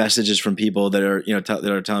when I get messages from people that are,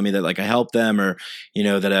 that are telling me that like I helped them, or,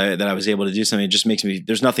 that I was able to do something. It just makes me,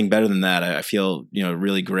 there's nothing better than that. I feel,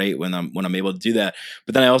 really great when I'm able to do that.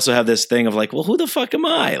 But then I also have this thing of like, well, who the fuck am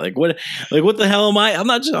I? Like, what the hell am I?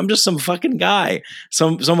 I'm just some fucking guy.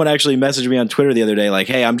 Someone actually messaged me on Twitter the other day, like,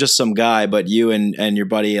 hey, I'm just some guy, but you and your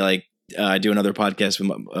buddy, like, I do another podcast with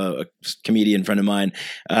a comedian friend of mine,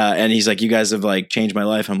 and he's like, you guys have like changed my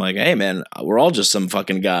life. I'm like, hey man, we're all just some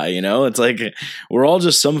fucking guy, it's like, we're all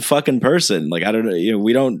just some fucking person. Like, I don't know,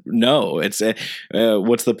 we don't know. It's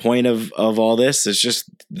what's the point of all this? It's just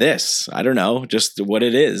this, I don't know, just what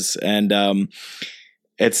it is. And,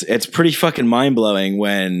 it's pretty fucking mind blowing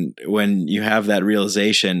when you have that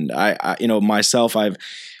realization. I myself,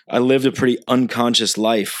 I lived a pretty unconscious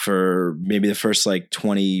life for maybe the first like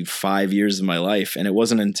 25 years of my life. And it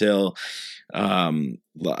wasn't until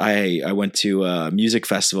I went to a music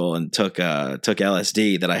festival and took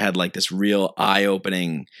LSD that I had like this real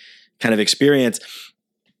eye-opening kind of experience.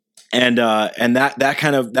 And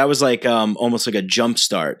that was like almost like a jump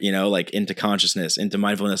start, like into consciousness, into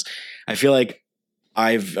mindfulness. I feel like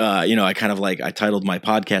I've, I kind of like, I titled my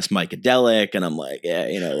podcast Micadelic, and I'm like, yeah,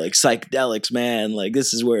 like psychedelics, man, like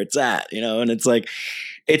this is where it's at, and it's like,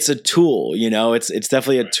 it's a tool, it's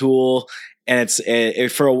definitely a tool. And it's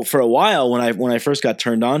for a while when I first got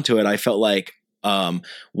turned on to it, I felt like,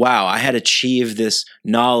 wow, I had achieved this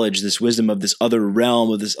knowledge, this wisdom of this other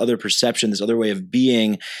realm, of this other perception, this other way of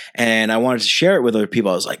being. And I wanted to share it with other people.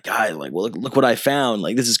 I was like, guys, like, well, look what I found.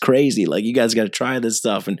 Like, this is crazy. Like, you guys got to try this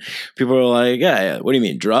stuff. And people were like, yeah, what do you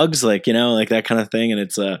mean, drugs? Like, like that kind of thing. And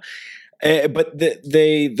it's, but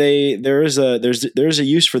there's a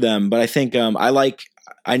use for them. But I think,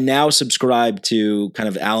 I now subscribe to kind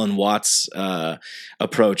of Alan Watts'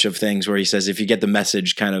 approach of things, where he says, if you get the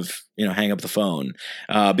message, kind of, hang up the phone,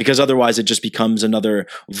 because otherwise it just becomes another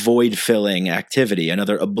void filling activity,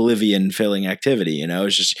 another oblivion filling activity.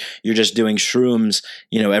 It's just, you're just doing shrooms,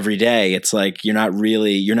 every day. It's like, you're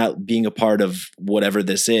not being a part of whatever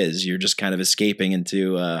this is. You're just kind of escaping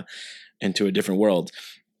into a different world.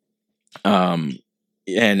 And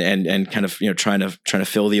kind of, trying to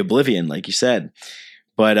fill the oblivion, like you said.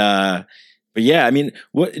 But yeah, I mean,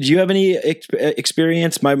 what do you have any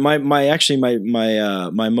experience? My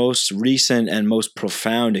most recent and most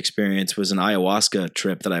profound experience was an ayahuasca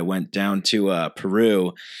trip that I went down to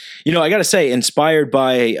Peru. I got to say, inspired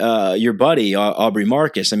by your buddy Aubrey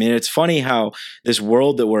Marcus. I mean, it's funny how this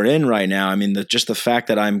world that we're in right now. I mean, just the fact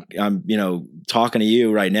that I'm talking to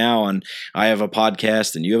you right now, and I have a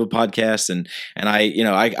podcast and you have a podcast, and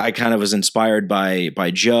I kind of was inspired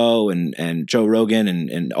by Joe and Joe Rogan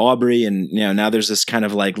and Aubrey, and now there's this kind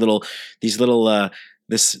of like this little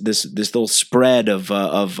spread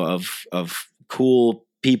of cool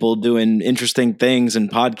people doing interesting things and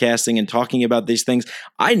podcasting and talking about these things.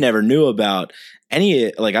 I never knew about I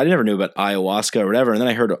never knew about ayahuasca or whatever. And then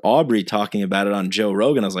I heard Aubrey talking about it on Joe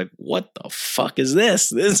Rogan. I was like, what the fuck is this?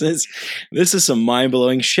 This is some mind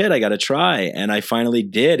blowing shit. I got to try. And I finally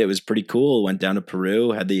did. It was pretty cool. Went down to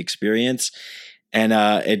Peru, had the experience, and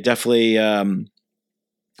it definitely,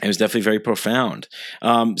 It was definitely very profound.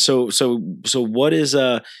 So what is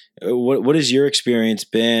what has your experience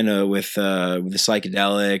been with the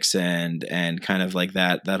psychedelics and kind of like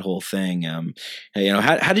that whole thing?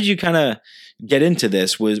 How did you kind of get into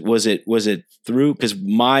this? Was it through, because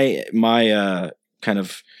my kind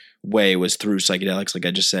of way was through psychedelics, like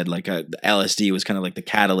I just said, like LSD was kind of like the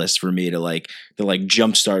catalyst for me to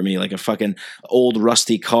jumpstart me, like a fucking old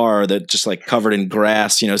rusty car that just like covered in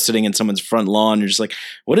grass, sitting in someone's front lawn. You're just like,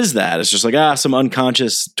 what is that? It's just like, some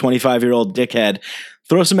unconscious 25-year-old dickhead,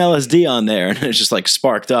 throw some LSD on there, and it's just like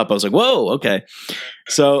sparked up. I was like, whoa, okay.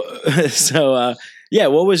 So yeah,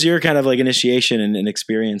 what was your kind of like initiation and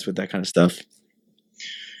experience with that kind of stuff?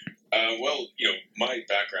 Well, my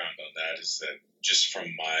background on that is that just from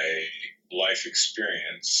my life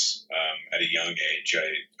experience, at a young age,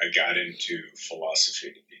 I got into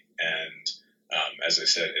philosophy. And as I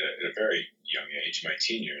said, at a very young age, my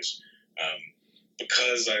teen years,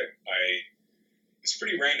 because I it's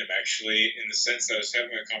pretty random, actually, in the sense that I was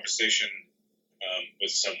having a conversation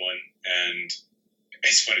with someone, and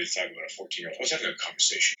it's funny to talk about a 14-year-old. I was having a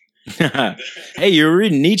conversation. Hey, you were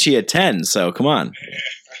reading Nietzsche at 10, so come on.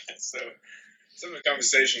 So having a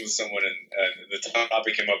conversation with someone, and the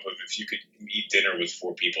topic came up of if you could eat dinner with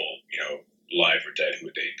 4 people, live or dead, who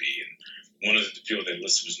would they be? And one of the people they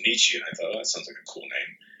listed was Nietzsche, and I thought, that sounds like a cool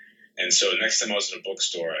name. And so next time I was in a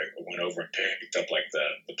bookstore, I went over and picked up like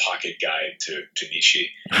the pocket guide to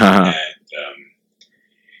Nietzsche, and I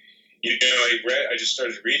just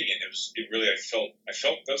started reading it. I felt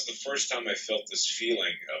that was the first time I felt this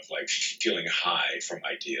feeling of like feeling high from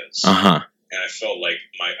ideas. And I felt like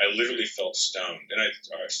I literally felt stoned. And I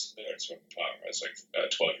started smoking pot when I was like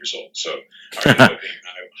 12 years old. So I already know what being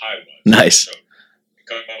high was. Nice. So a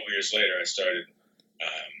couple of years later, I started,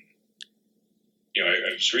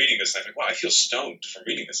 I was reading this, and I thought, wow, I feel stoned from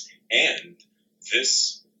reading this. And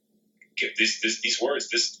these words,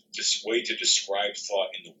 this way to describe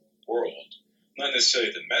thought in the world, not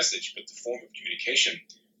necessarily the message, but the form of communication,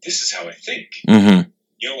 this is how I think. Mm-hmm.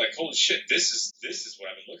 Like, holy shit, this is what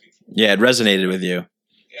I've been looking for. Yeah, it resonated with you.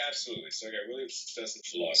 Yeah, absolutely. So I got really obsessed with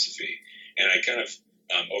philosophy, and I kind of,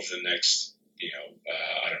 over the next,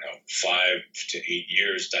 5 to 8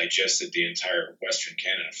 years, digested the entire Western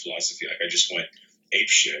canon of philosophy. Like, I just went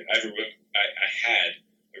apeshit. I had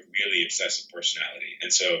a really obsessive personality,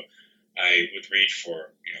 and so I would read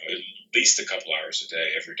for, at least a couple hours a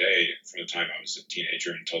day, every day, from the time I was a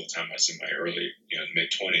teenager until the time I was in my early,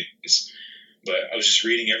 mid-20s. But I was just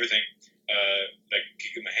reading everything that I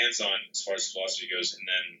could get my hands on as far as philosophy goes. And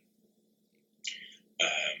then,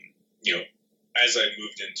 as I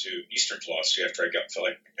moved into Eastern philosophy, after I felt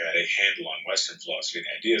like I had a handle on Western philosophy and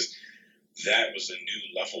ideas, that was a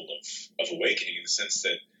new level of awakening, in the sense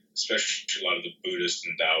that, especially a lot of the Buddhist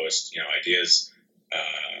and Taoist, ideas,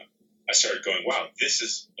 I started going, wow, this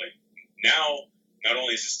is like, now, not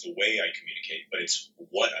only is this the way I communicate, but it's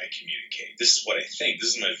what I communicate. This is what I think.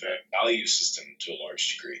 This is my value system to a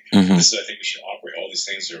large degree. Mm-hmm. This is, I think, we should operate. All these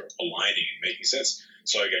things are aligning and making sense.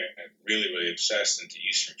 So I got really, really obsessed into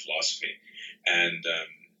Eastern philosophy. And,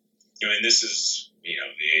 and this is, the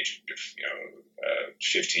age of,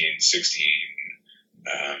 15, 16,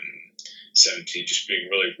 17, just being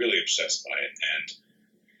really, really obsessed by it. And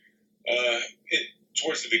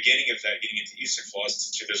towards the beginning of that, getting into Eastern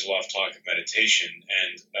philosophy, there's a lot of talk of meditation,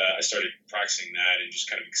 and I started practicing that and just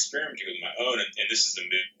kind of experimenting with my own. And this is the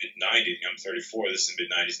mid-90s. I'm 34. This is the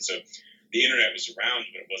mid-90s, and so the internet was around,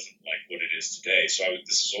 but it wasn't like what it is today. So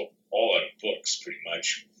this is all out of books, pretty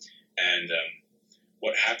much. And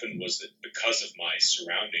what happened was that because of my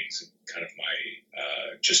surroundings and kind of my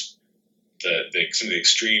just some of the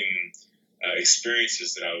extreme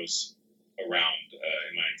experiences that I was around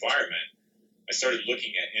in my environment, I started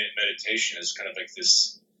looking at meditation as kind of like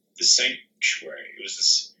this sanctuary. It was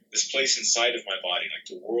this place inside of my body, like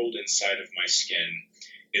the world inside of my skin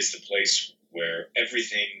is the place where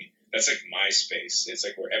everything, that's like my space. It's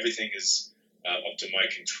like where everything is up to my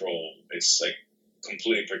control. It's like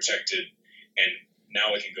completely protected, and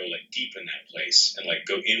now I can go like deep in that place and like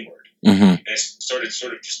go inward. Mm-hmm. And I started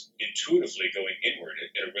sort of just intuitively going inward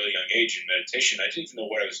at a really young age in meditation. I didn't even know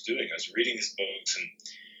what I was doing. I was reading these books, and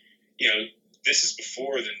this is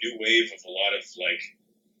before the new wave of a lot of like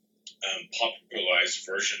popularized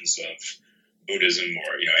versions of Buddhism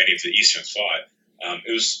or any of the Eastern thought. I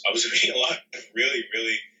was reading a lot of really,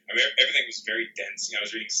 really. I mean, everything was very dense. I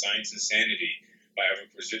was reading Science and Sanity by Ivor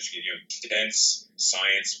Korzybski. Dense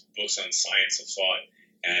science books on science of thought,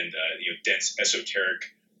 and dense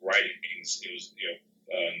esoteric writings. It was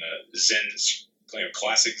Zen,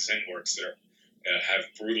 classic Zen works that have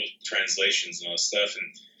brutal translations and all this stuff.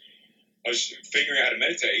 And I was figuring out how to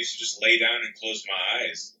meditate. I used to just lay down and close my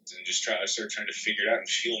eyes and just I started trying to figure it out and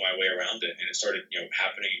feel my way around it. And it started,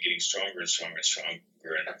 happening and getting stronger and stronger and stronger.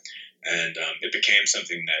 And it became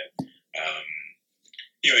something that,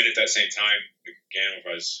 and at that same time, again,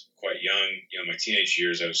 when I was quite young, my teenage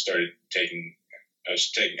years, I was taking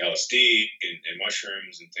LSD and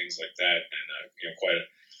mushrooms and things like that. And, quite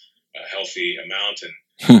a healthy amount.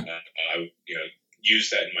 And I would,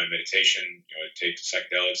 use that in my meditation. I'd take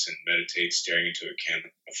psychedelics and meditate staring into a can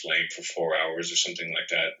of flame for 4 hours or something like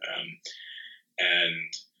that.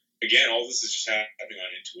 And again, all this is just happening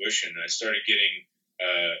on intuition. And I started getting,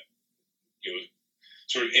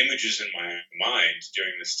 sort of images in my mind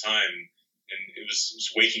during this time. And it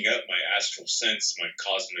was waking up my astral sense, my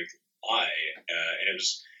cosmic eye. And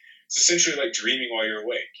it's essentially like dreaming while you're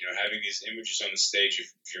awake, having these images on the stage of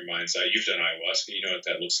your mind's eye. You've done ayahuasca, you know what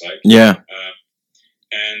that looks like. Yeah.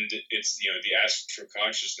 And it's, the astral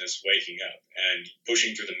consciousness waking up and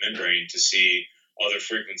pushing through the membrane to see other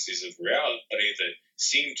frequencies of reality that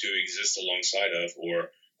seem to exist alongside of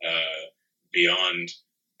or beyond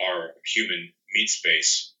our human meat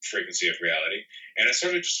space frequency of reality. And I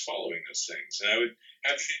started just following those things. And I would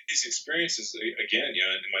have these experiences, again,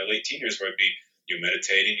 in my late teen years where I'd be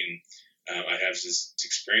meditating and I'd have this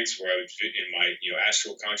experience where I would, in my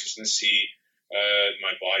astral consciousness, see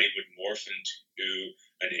my body would morph into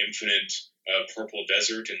an infinite purple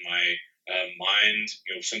desert, and my mind,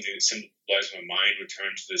 something that symbolized my mind, would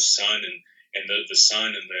turn to the sun, and the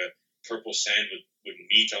sun and the purple sand would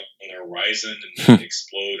meet on the horizon and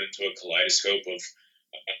explode into a kaleidoscope of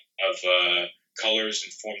colors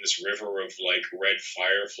and form this river of like red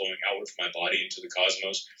fire flowing outward from my body into the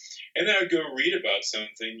cosmos. And then I'd go read about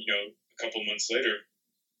something, a couple months later,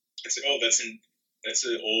 and say, oh, that's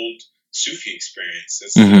an old Sufi experience.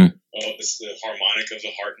 It's the harmonic of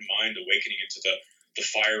the heart and mind awakening into the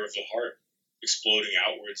fire of the heart, exploding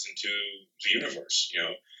outwards into the universe.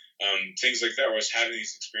 Things like that, where I was having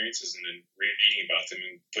these experiences and then reading about them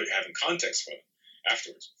and having context for them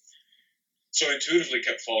afterwards. So I intuitively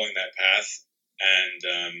kept following that path,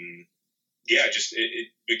 and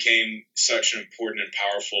it became such an important and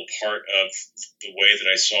powerful part of the way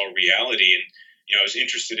that I saw reality. And I was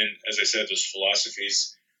interested in, as I said, those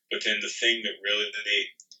philosophies. But then the thing that really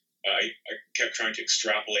I kept trying to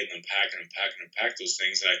extrapolate and unpack those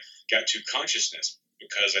things, and I got to consciousness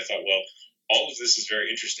because I thought, well, all of this is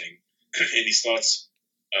very interesting, and these thoughts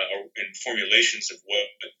and formulations of what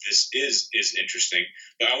this is interesting.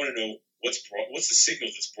 But I want to know what's the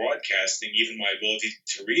signal that's broadcasting even my ability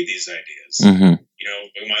to read these ideas.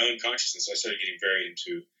 By my own consciousness, I started getting very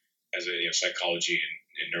into as a psychology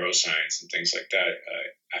and neuroscience and things like that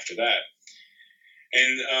after that.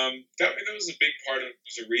 And that was a big part of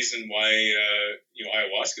the reason why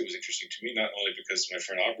ayahuasca was interesting to me. Not only because my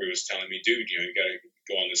friend Aubrey was telling me, "Dude, you got to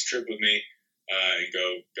go on this trip with me and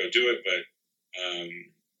go do it," but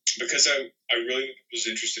because I really was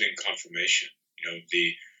interested in confirmation.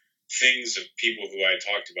 The things of people who I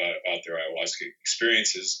talked about their ayahuasca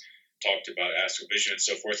experiences, talked about astral vision and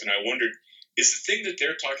so forth, and I wondered, is the thing that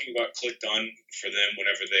they're talking about clicked on for them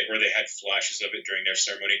whenever they had flashes of it during their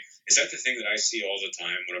ceremony? Is that the thing that I see all the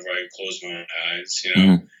time whenever I close my eyes?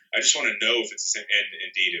 I just want to know if it's the same. And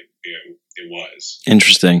indeed, it was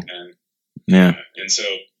interesting. And, yeah. And so,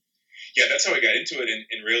 that's how I got into it.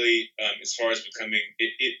 And really, as far as becoming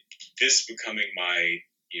my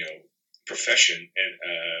profession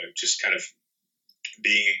and just kind of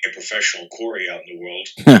being a professional Corey out in the world,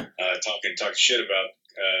 talking shit about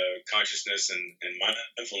consciousness and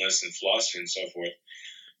mindfulness and philosophy and so forth.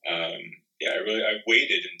 I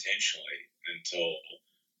waited intentionally until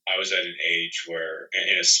I was at an age where,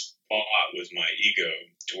 in a spot with my ego,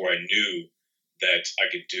 to where I knew that I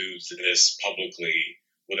could do this publicly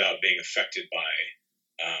without being affected by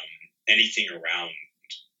anything around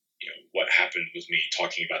what happened with me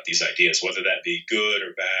talking about these ideas, whether that be good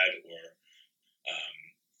or bad or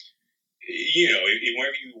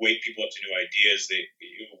whenever you wake people up to new ideas,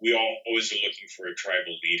 we always are looking for a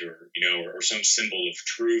tribal leader, or some symbol of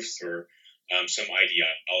truth or some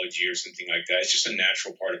ideology or something like that. It's just a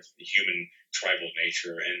natural part of the human tribal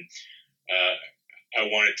nature. And I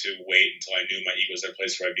wanted to wait until I knew my ego was at a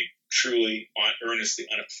place where I'd be truly, earnestly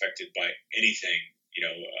unaffected by anything,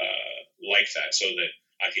 like that, so that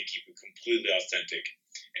I could keep it completely authentic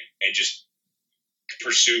and just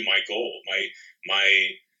pursue my goal.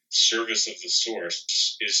 My service of the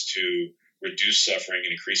source is to reduce suffering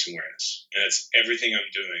and increase awareness, and that's everything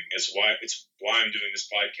I'm doing. It's why I'm doing this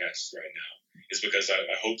podcast right now, is because I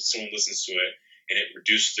hope someone listens to it and it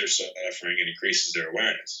reduces their suffering and increases their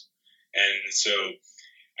awareness. And so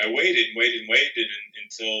I waited and waited and waited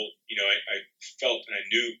until, I felt and I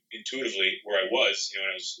knew intuitively where I was, and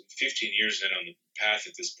I was 15 years in on the path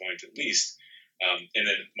at this point, at least. And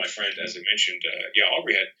then my friend, as I mentioned,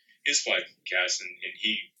 Aubrey had his podcast, and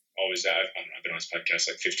he always, I've been on his podcast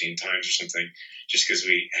like 15 times or something, just because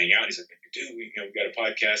we hang out. He's like, dude, we got a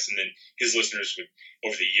podcast. And then his listeners would,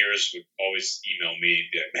 over the years, would always email me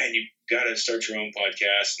and be like, man, you got to start your own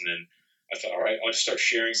podcast. And then I thought, all right, I'll just start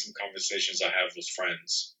sharing some conversations I have with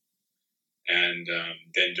friends, and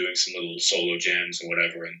then doing some little solo jams and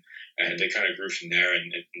whatever. And they kind of grew from there.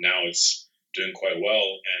 And now it's doing quite well.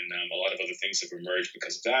 And a lot of other things have emerged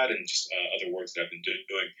because of that, and just other work that I've been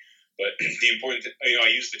doing. But the important thing, I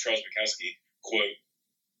use the Charles Bukowski quote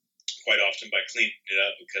quite often by cleaning it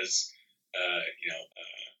up because,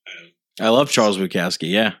 I love Charles Bukowski.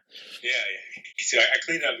 Yeah. Yeah. See, I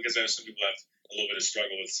clean it up because I know some people have a little bit of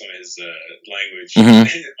struggle with some of his language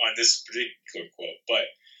on this particular quote. But,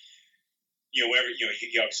 whenever,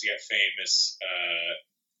 he obviously got famous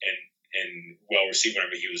and well received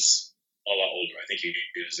whenever he was a lot older. I think he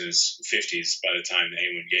was in his 50s by the time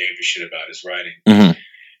anyone gave a shit about his writing. Mm-hmm.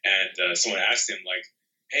 And someone asked him, like,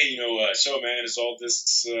 hey, so man, is all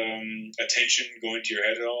this attention going to your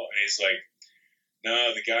head at all? And he's like,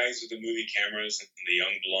 no, the guys with the movie cameras and the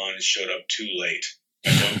young blondes showed up too late.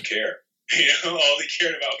 I don't care. All he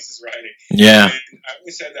cared about was his writing. Yeah. And I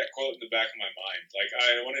always had that quote in the back of my mind. Like,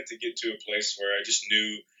 I wanted to get to a place where I just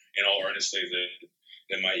knew, in all earnestly,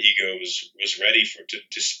 that my ego was ready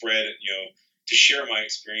to spread, to share my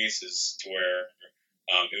experiences to where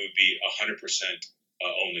it would be 100%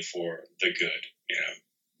 only for the good,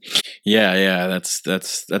 Yeah,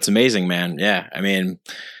 that's amazing, man. Yeah, I mean,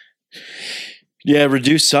 yeah,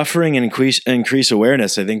 reduce suffering and increase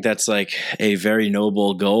awareness. I think that's like a very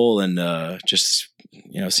noble goal, and just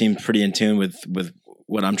seems pretty in tune with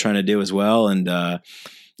what I'm trying to do as well. And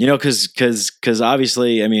because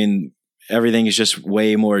obviously, I mean, everything is just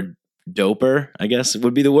way more doper, I guess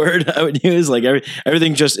would be the word I would use. Like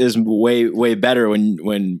everything just is way better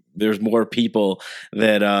when there's more people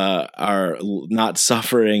that are not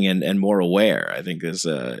suffering and more aware. I think is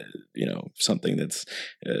something that's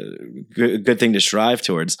a good thing to strive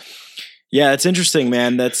towards. Yeah, it's interesting,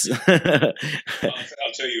 man. That's I'll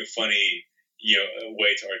tell you a funny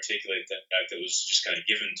way to articulate that was just kind of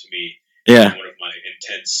given to me. Yeah. In one of my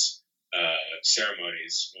intense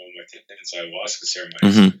ceremonies, one of my intense ayahuasca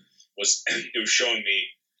ceremonies. Mm-hmm. It was showing me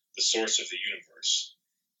the source of the universe,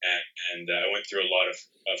 and I went through a lot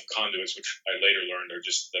of conduits, which I later learned are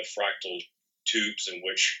just the fractal tubes in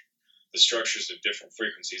which the structures of different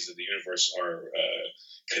frequencies of the universe are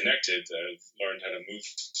connected. I've learned how to move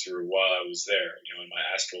through while I was there, in my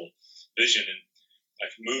astral vision, and I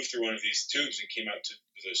moved through one of these tubes and came out to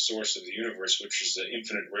the source of the universe, which is an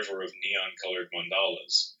infinite river of neon-colored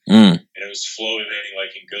mandalas. And it was flowing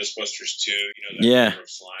like in Ghostbusters 2, that river of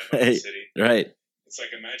slime of the city. Right. It's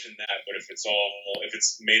like, imagine that, but if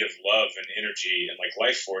it's made of love and energy and like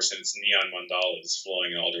life force, and it's neon mandalas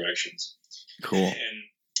flowing in all directions. Cool. And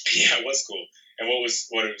yeah, it was cool. And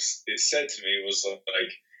it said to me was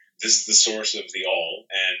like, this is the source of the all,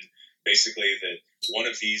 and basically that one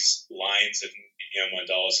of these lines of neon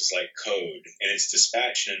mandalas is like code, and it's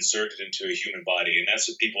dispatched and inserted into a human body, and that's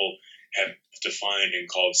what people have defined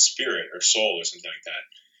and called spirit or soul or something like that.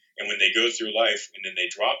 And when they go through life and then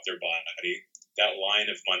they drop their body, that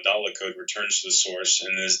line of mandala code returns to the source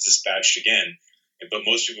and is dispatched again. But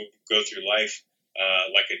most people go through life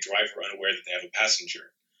like a driver unaware that they have a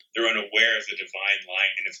passenger. They're unaware of the divine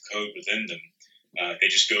line of code within them.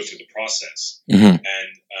 They just go through the process. Mm-hmm.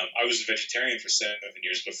 And I was a vegetarian for 7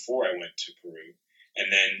 years before I went to Peru.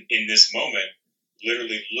 And then in this moment,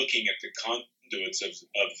 literally looking at the conduits of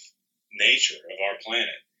nature, of our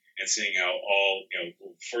planet, and seeing how all,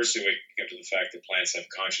 first they wake up to the fact that plants have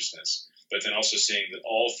consciousness, but then also seeing that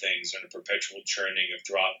all things are in a perpetual churning of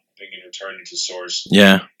dropping and returning to source.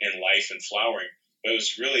 Yeah. In life and flowering. But it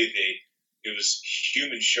was really it was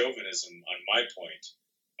human chauvinism on my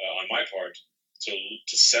part,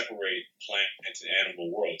 to separate plant and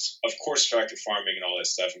animal worlds. Of course, factory farming and all that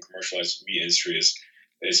stuff and commercialized meat industry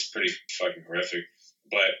is pretty fucking horrific.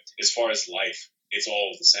 But as far as life, it's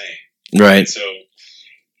all the same. Right. And so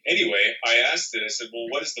anyway, I asked it, I said, well,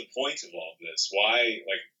 what is the point of all this? Why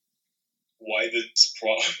this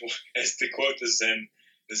as to quote the Zen,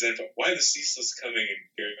 why the ceaseless coming and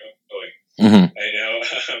going? Mm-hmm.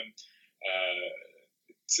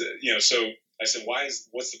 So I said,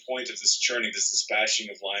 what's the point of this churning, this dispatching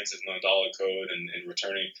of lines of mandala code and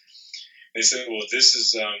returning? They said, well, this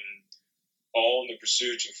is all in the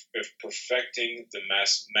pursuit of perfecting the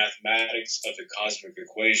mathematics of the cosmic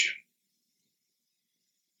equation.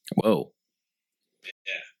 Whoa.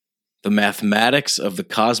 Yeah. The mathematics of the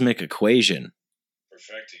cosmic equation.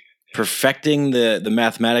 Perfecting it. Yeah. Perfecting the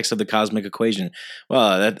mathematics of the cosmic equation.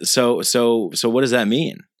 Well, so what does that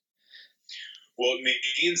mean? Well, it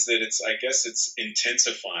means that it's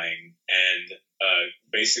intensifying and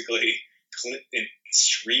basically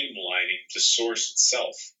streamlining the source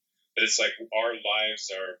itself. But it's like our lives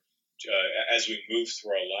are, as we move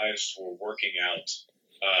through our lives, we're working out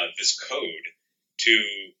this code to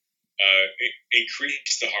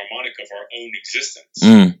increase the harmonic of our own existence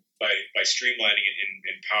by streamlining it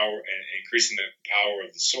in power and increasing the power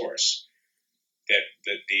of the source. That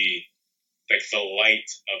the light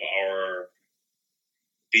of our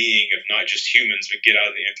being of not just humans, but get out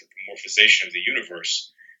of the anthropomorphization of the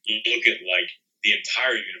universe. You look at like the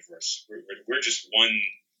entire universe. We're just one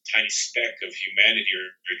tiny speck of humanity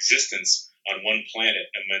or existence on one planet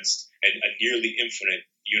amidst a nearly infinite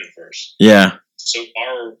universe. Yeah. So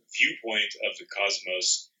our viewpoint of the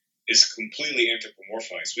cosmos is completely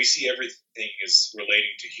anthropomorphized. We see everything as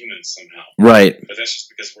relating to humans somehow. Right. But that's just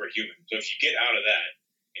because we're human. So if you get out of that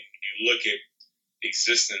and you look at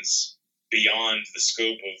existence beyond the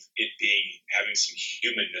scope of it having some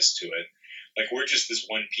humanness to it, like we're just this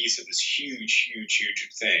one piece of this huge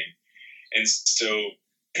thing. And so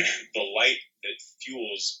the light that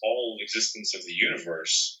fuels all existence of the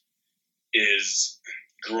universe is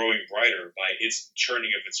growing brighter by its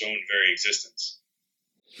churning of its own very existence.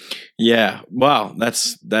 Yeah. Wow.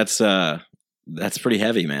 That's pretty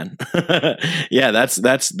heavy, man. Yeah, that's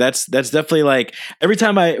definitely like every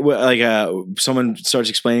time someone starts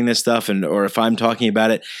explaining this stuff or if I'm talking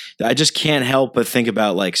about it, I just can't help but think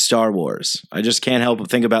about like Star Wars. I just can't help but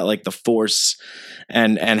think about like the Force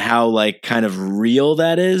and how like kind of real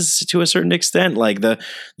that is to a certain extent, like the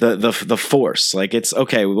Force. Like it's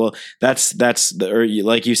okay. Well, that's or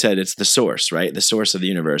like you said, it's the source, right? The source of the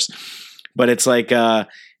universe. But it's like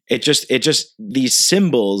it just these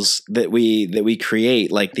symbols that we create,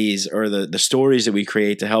 like these, or the stories that we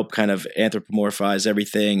create to help kind of anthropomorphize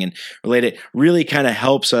everything and relate it, really kind of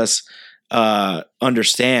helps us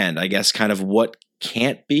understand, I guess, kind of what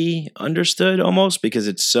can't be understood almost, because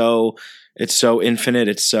it's so infinite,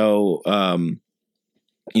 it's so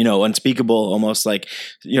unspeakable, almost like,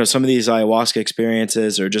 some of these ayahuasca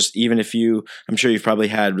experiences, or just even if I'm sure you've probably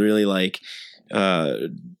had really like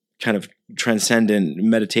kind of transcendent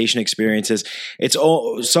meditation experiences. It's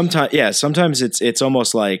all sometimes it's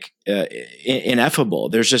almost like ineffable.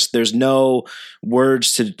 There's no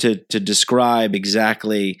words to describe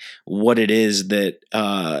exactly what it is that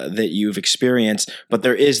you've experienced, but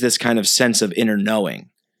there is this kind of sense of inner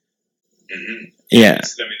knowing. Mm-hmm. Yeah.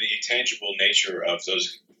 The intangible nature of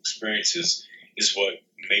those experiences is what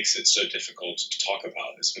makes it so difficult to talk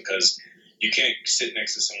about, is because you can't sit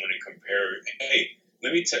next to someone and compare, hey,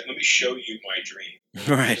 let me show you my dream.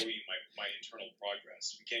 Right. Show you my internal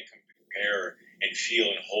progress. We can't compare and feel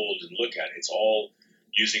and hold and look at it. It's all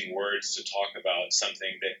using words to talk about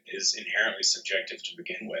something that is inherently subjective to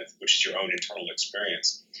begin with, which is your own internal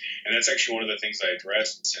experience. And that's actually one of the things I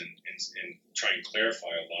address and try and clarify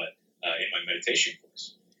a lot in my meditation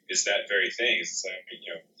course, is that very thing. It's like,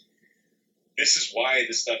 this is why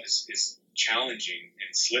this stuff is challenging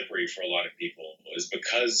and slippery for a lot of people, is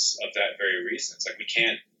because of that very reason. It's like we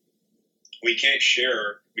can't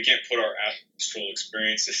put our astral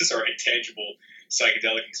experiences, our intangible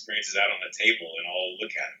psychedelic experiences out on the table and all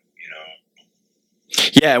look at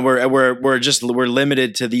them, Yeah, we're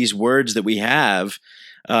limited to these words that we have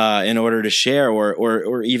in order to share,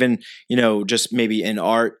 or even just maybe in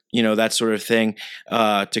art, that sort of thing,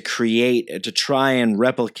 to try and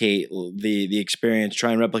replicate the experience,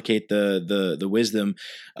 try and replicate the wisdom,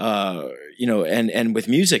 and with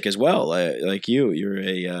music as well. Like you're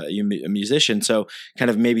a musician, so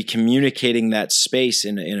kind of maybe communicating that space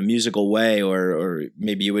in a musical way, or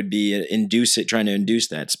maybe you would be trying to induce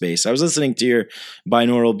that space. I was listening to your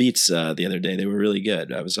binaural beats the other day; they were really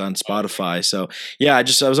good. I was on Spotify, so yeah, I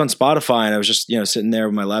was on Spotify and I was just sitting there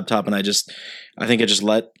with my laptop, and I think I just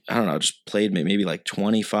played maybe like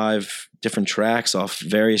 25 different tracks off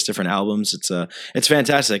various different albums. It's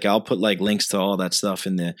fantastic. I'll put like links to all that stuff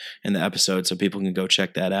in the episode so people can go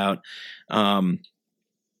check that out.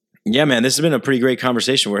 Yeah, man, this has been a pretty great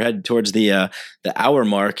conversation. We're headed towards the hour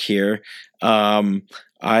mark here. I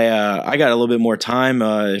got a little bit more time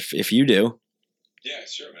if you do. Yeah,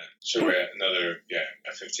 sure, man. Sure, another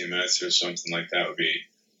 15 minutes or something like that would be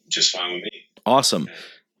just fine with me. Awesome.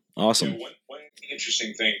 One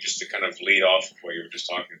interesting thing, just to kind of lead off of what you were just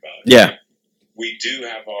talking about. Yeah. We do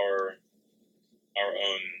have our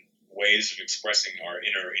own ways of expressing our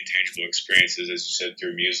inner intangible experiences, as you said,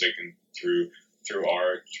 through music and through through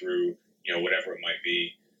art, through whatever it might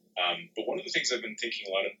be. But one of the things I've been thinking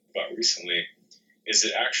a lot about recently is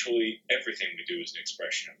that actually everything we do is an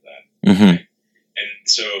expression of that. Mm-hmm. Right? And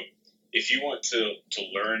so if you want to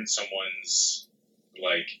learn someone's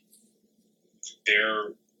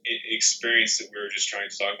their experience that we were just trying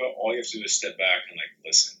to talk about, all you have to do is step back and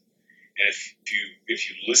listen. And if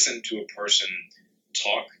you listen to a person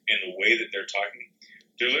talk in the way that they're talking,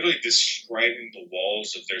 they're literally describing the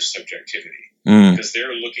walls of their subjectivity, because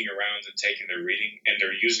they're looking around and taking their reading, and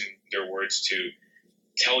they're using their words to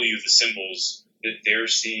tell you the symbols that they're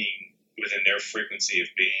seeing within their frequency of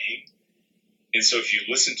being. And so if you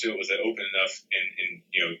listen to it with an open enough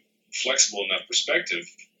and flexible enough perspective,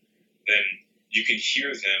 then you can hear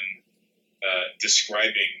them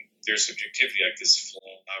describing their subjectivity like this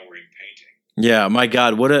flowering painting. Yeah, my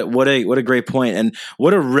God, what a great point, and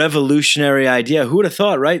what a revolutionary idea. Who would have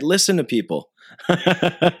thought, right? Listen to people.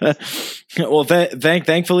 Well,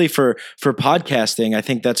 thankfully for podcasting, I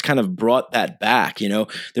think that's kind of brought that back.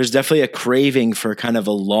 There's definitely a craving for kind of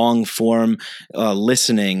a long form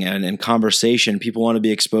listening and conversation. People want to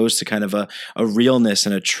be exposed to kind of a realness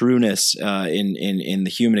and a trueness in the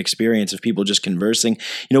human experience of people just conversing.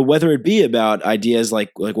 Whether it be about ideas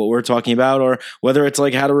like what we're talking about, or whether it's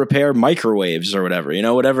like how to repair microwaves or whatever.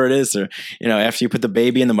 Whatever it is, or after you put the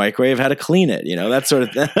baby in the microwave, how to clean it. That sort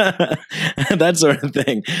of that sort of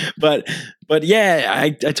thing. But yeah,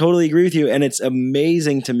 I totally agree with you. And it's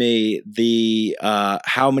amazing to me the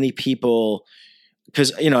how many people,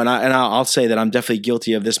 because and I'll say that I'm definitely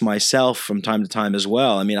guilty of this myself from time to time as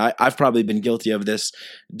well. I mean, I've probably been guilty of this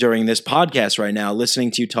during this podcast right now,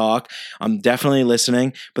 listening to you talk. I'm definitely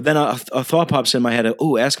listening, but then a thought pops in my head of,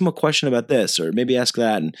 ask him a question about this, or maybe ask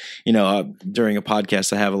that. And during a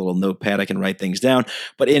podcast, I have a little notepad, I can write things down.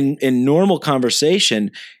 But in normal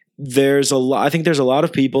conversation, I think there's a lot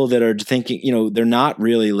of people that are thinking, they're not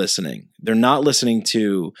really listening. They're not listening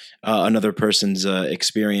to another person's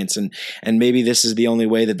experience, and maybe this is the only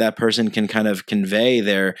way that person can kind of convey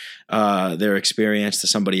their experience to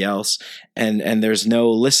somebody else. And there's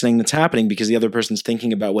no listening that's happening because the other person's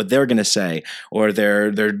thinking about what they're going to say, or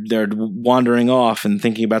they're wandering off and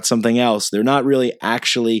thinking about something else. They're not really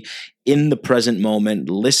actually in the present moment,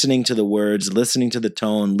 listening to the words, listening to the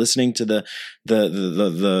tone, listening to the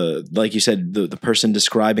like you said, the person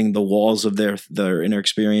describing the walls of their inner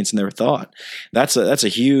experience and their thought. That's a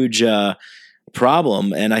huge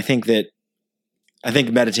problem, and I think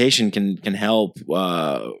meditation can help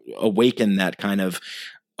awaken that kind of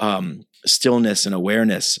stillness and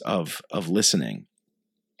awareness of listening.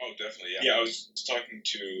 Oh, definitely. Yeah, I was talking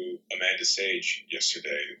to Amanda Sage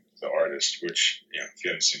yesterday, the artist, which, if you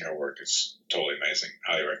haven't seen her work, it's totally amazing.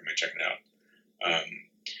 Highly recommend checking it out.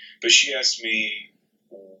 But she asked me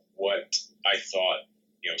what I thought,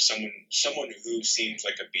 someone who seems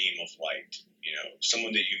like a beam of light,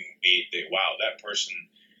 someone that you meet, that person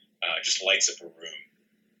just lights up a room,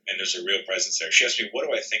 and there's a real presence there. She asked me, what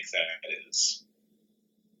do I think that is?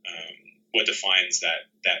 What defines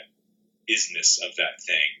that isness of that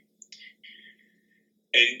thing?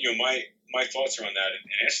 And, my thoughts around that and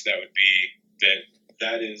answer to that would be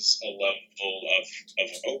that is a level of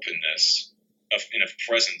openness, and of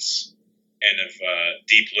presence, and of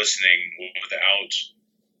deep listening without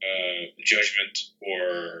judgment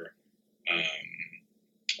or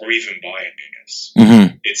even bias.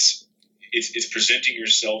 Mm-hmm. It's presenting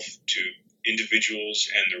yourself to individuals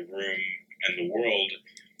and the room and the world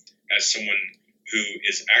as someone who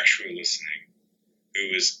is actually listening,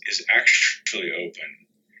 who is actually open,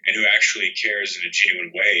 and who actually cares in a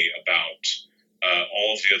genuine way about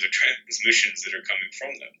all of the other transmissions that are coming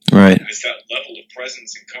from them. Right. And it's that level of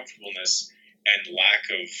presence and comfortableness and lack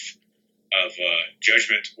of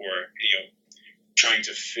judgment, or trying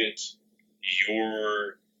to fit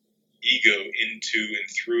your ego into and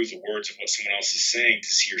through the words of what someone else is saying to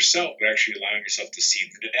see yourself, but actually allowing yourself to see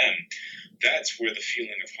them. That's where the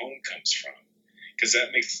feeling of home comes from, because that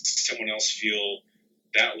makes someone else feel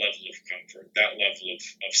that level of comfort, that level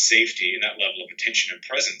of safety, and that level of attention and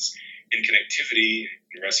presence and connectivity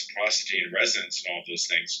and reciprocity and resonance and all of those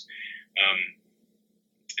things.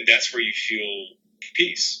 And that's where you feel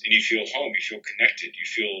peace, and you feel home, you feel connected, you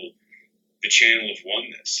feel the channel of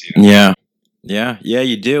oneness. Yeah,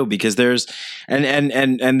 you do, because there's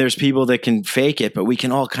and there's people that can fake it, but we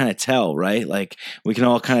can all kind of tell, right? Like we can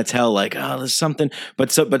all kind of tell, like, oh, there's something,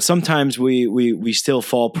 but sometimes we still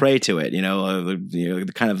fall prey to it,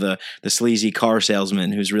 kind of the sleazy car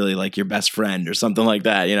salesman who's really like your best friend or something like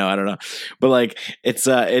that, I don't know, but like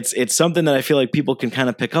it's something that I feel like people can kind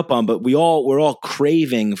of pick up on, but we're all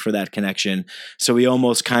craving for that connection, so we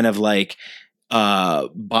almost kind of like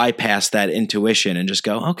bypass that intuition and just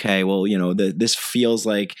go, okay, well, this feels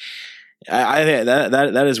like I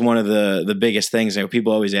that is one of the biggest things.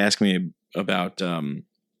 People always ask me about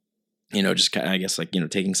just kind of, I guess, like,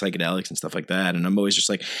 taking psychedelics and stuff like that. And I'm always just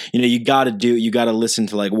like, you got to listen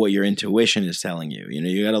to like what your intuition is telling you.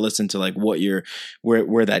 You got to listen to like what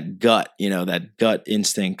where that gut, that gut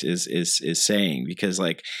instinct is saying, because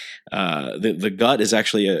like the gut is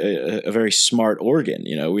actually a very smart organ.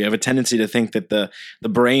 We have a tendency to think that the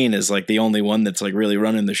brain is like the only one that's like really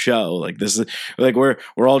running the show. Like this is like we're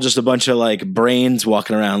all just a bunch of like brains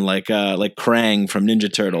walking around like Krang from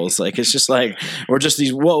Ninja Turtles. Like it's just like we're just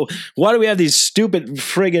these why do we have these stupid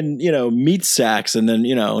friggin' meat sacks and then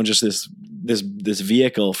just this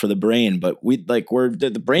vehicle for the brain? But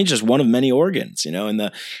the brain's just one of many organs, and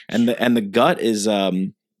the gut is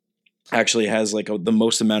actually has like the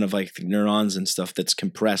most amount of like neurons and stuff that's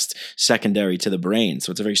compressed secondary to the brain.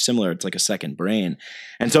 So it's very similar. It's like a second brain.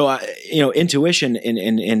 And so, intuition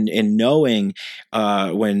in knowing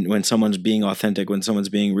when someone's being authentic, when someone's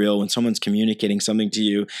being real, when someone's communicating something to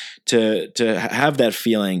you, to have that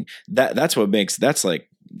feeling, that's like,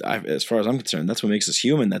 as far as I'm concerned, that's what makes us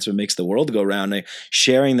human. That's what makes the world go round. Like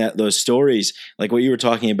sharing those stories, like what you were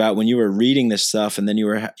talking about when you were reading this stuff, and then you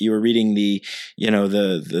were reading the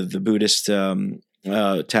Buddhist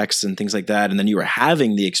texts and things like that, and then you were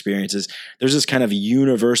having the experiences. There's this kind of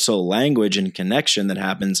universal language and connection that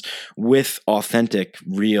happens with authentic,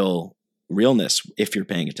 realness if you're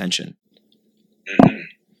paying attention. Mm-hmm.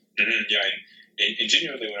 Mm-hmm. Yeah, and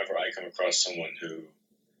genuinely, whenever I come across someone who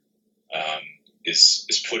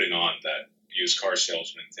is putting on that used car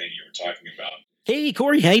salesman thing you were talking about. Hey,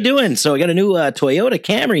 Corey, how you doing? So I got a new Toyota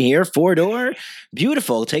Camry here, 4-door,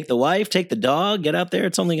 beautiful. Take the wife, take the dog, get out there.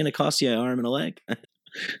 It's only going to cost you an arm and a leg.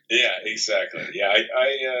 Yeah, exactly. Yeah,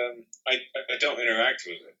 I don't interact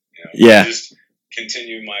with it. Yeah. I just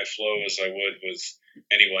continue my flow as I would with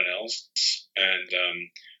anyone else, and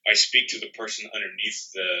I speak to the person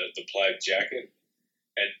underneath the plaid jacket,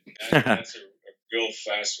 and that's a real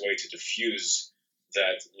fast way to diffuse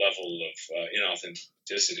that level of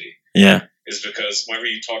inauthenticity. Yeah. Is because whenever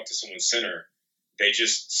you talk to someone center, they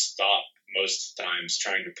just stop most times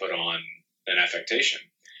trying to put on an affectation.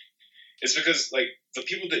 It's because like the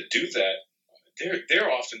people that do that,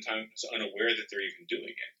 they're oftentimes unaware that they're even doing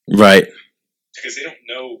it. Right. Because they don't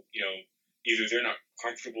know, either they're not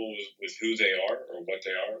comfortable with who they are or what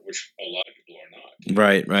they are, which a lot of people are not.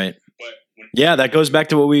 Right. But yeah, that goes back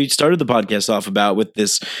to what we started the podcast off about with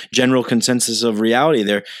this general consensus of reality.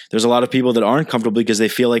 There's a lot of people that aren't comfortable because they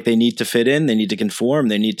feel like they need to fit in, they need to conform,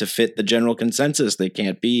 they need to fit the general consensus. They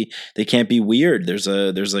can't be weird. There's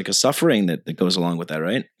like a suffering that goes along with that,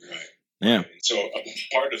 right? Right. Yeah. Right. So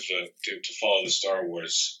a part of to follow the Star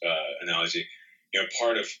Wars analogy,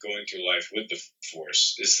 part of going through life with the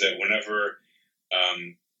Force is that whenever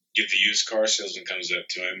the used car salesman comes up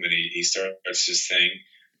to him and he starts his thing,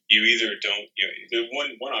 you either don't, the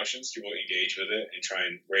one option is people engage with it and try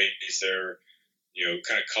and raise their,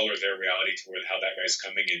 kind of color their reality toward how that guy's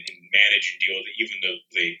coming and manage and deal with it, even though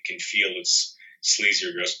they can feel it's sleazy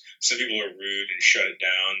or gross. Some people are rude and shut it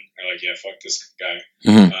down. They're like, yeah, fuck this guy.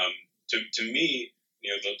 Mm-hmm. To me,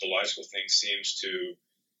 the logical thing seems to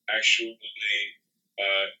actually,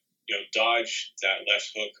 dodge that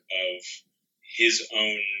left hook of his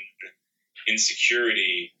own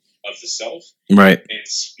insecurity of the self, right, and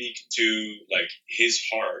speak to like his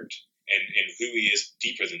heart and who he is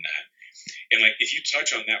deeper than that. And like if you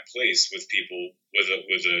touch on that place with people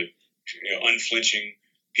with a unflinching,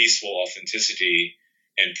 peaceful authenticity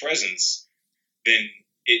and presence, then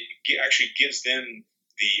it actually gives them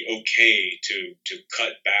the okay to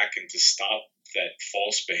cut back and to stop that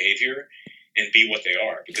false behavior and be what they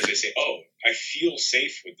are, because they say, oh, I feel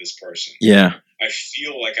safe with this person. Yeah. I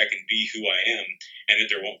feel like I can be who I am and that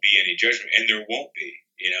there won't be any judgment. And there won't be,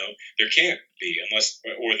 there can't be unless,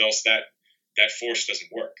 or else that force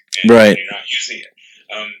doesn't work. And right. You're not using it.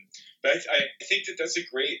 But I think that's a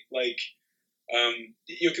great,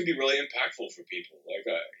 it can be really impactful for people.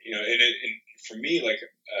 And for me,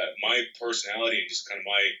 my personality and just kind of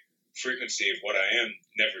my frequency of what I am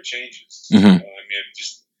never changes. Mm-hmm. I'm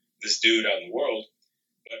just this dude out in the world.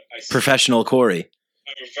 But Professional Corey.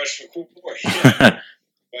 I'm a professional Corey. Yeah.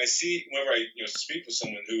 But I see whenever I speak with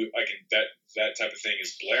someone who I can that type of thing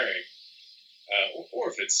is blaring, or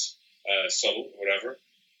if it's subtle, whatever.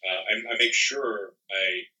 I make sure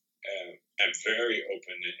I am very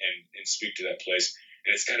open and speak to that place,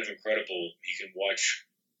 and it's kind of incredible. You can watch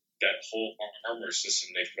that whole armor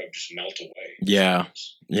system they put up just melt away. Yeah,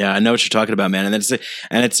 I know what you're talking about, man. And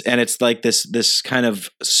it's like this kind of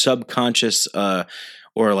subconscious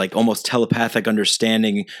or like almost telepathic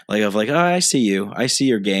understanding, like of like, oh, I see you, I see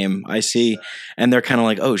your game, I see, and they're kind of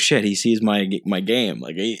like, oh shit, he sees my game,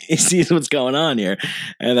 like he sees what's going on here,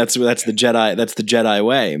 and that's the Jedi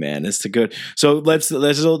way, man. It's the good. So this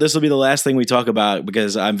will be the last thing we talk about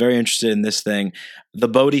because I'm very interested in this thing, the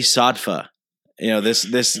Bodhisattva.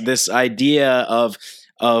 This idea of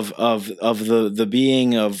the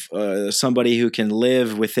being of somebody who can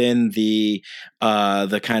live within the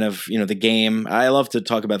kind of the game. I love to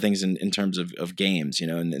talk about things in terms of games,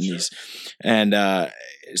 and these, and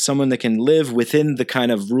someone that can live within the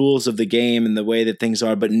kind of rules of the game and the way that things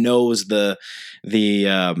are, but knows the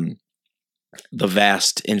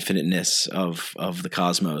vast infiniteness of the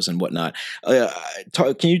cosmos and whatnot.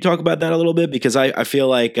 Can you talk about that a little bit? Because I feel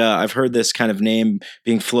like I've heard this kind of name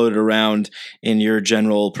being floated around in your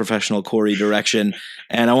general professional Corey direction,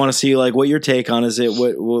 and I want to see like what your take on is.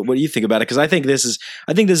 What do you think about it? Because I think this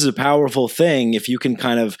is a powerful thing. If you can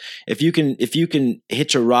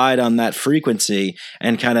hitch a ride on that frequency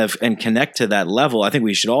and connect to that level, I think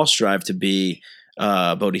we should all strive to be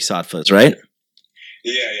bodhisattvas, right?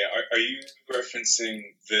 Yeah. Are you referencing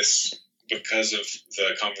this because of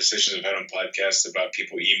the conversations I've had on podcasts about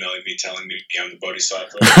people emailing me telling me I'm the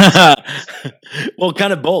Bodhisattva? Well,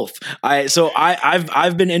 kind of both.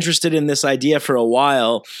 I've been interested in this idea for a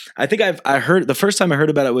while. I think I heard the first time I heard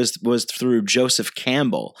about it was through Joseph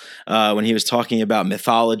Campbell when he was talking about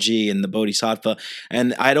mythology and the Bodhisattva.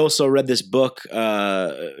 And I'd also read this book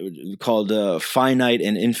called Finite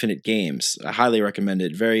and Infinite Games. I highly recommend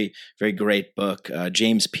it. Very, very great book.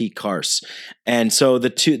 James P. Carse. And so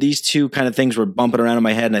these two kind of things were bumping around in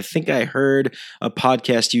my head, and I think I heard a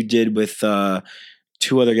podcast you did with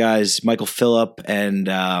two other guys, Michael Phillip and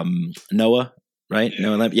Noah, right?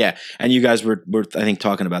 Yeah. Noah, yeah. And you guys were I think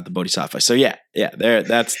talking about the Bodhisattva. So yeah,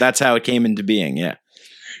 that's how it came into being. Yeah.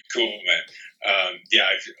 Cool, man.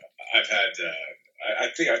 I've had. I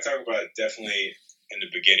think I talked about it definitely in the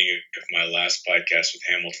beginning of my last podcast with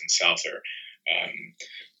Hamilton Souther.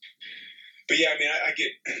 But yeah, I mean, I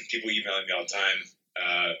get people emailing me all the time.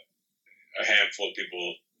 A handful of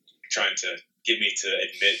people trying to get me to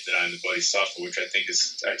admit that I'm the Bodhisattva, which I think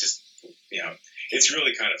is, it's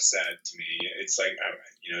really kind of sad to me. It's like,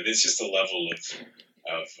 it's just a level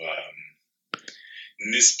of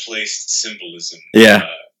misplaced symbolism. Yeah.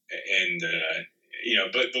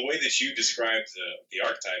 But the way that you describe the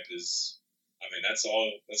archetype is, I mean, that's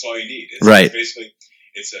all you need. Right. It's basically,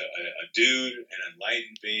 it's a dude, an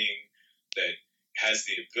enlightened being that has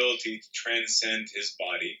the ability to transcend his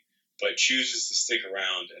body, but chooses to stick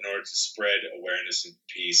around in order to spread awareness and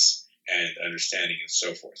peace and understanding and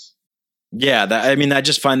so forth. Yeah, I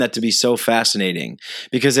just find that to be so fascinating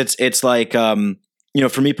because it's like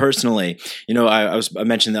for me personally, I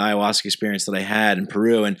mentioned the ayahuasca experience that I had in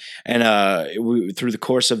Peru, and through the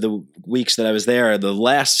course of the weeks that I was there, the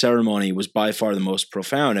last ceremony was by far the most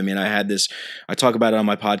profound. I mean, I talk about it on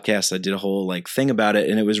my podcast. I did a whole thing about it,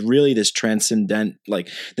 and it was really this transcendent,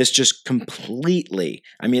 this just completely.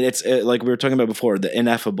 I mean, it's like we were talking about before, the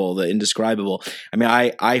ineffable, the indescribable. I mean,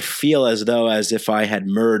 I feel as if I had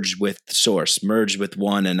merged with Source, merged with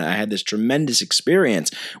One, and I had this tremendous experience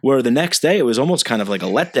where the next day it was almost kind of like a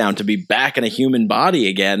letdown to be back in a human body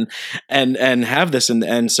again and have this.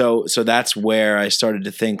 And so that's where I started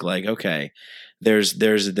to think okay, there's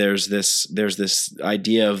this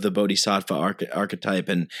idea of the Bodhisattva archetype.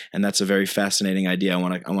 And that's a very fascinating idea. I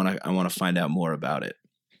want to find out more about it.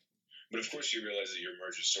 But of course you realize that you're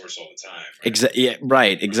merged with Source all the time. Right? Yeah,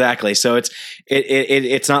 right. Exactly. So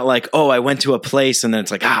it's not like, oh, I went to a place and then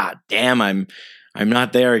it's like, damn, I'm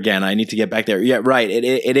not there again. I need to get back there. Yeah. Right.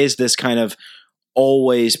 It is this kind of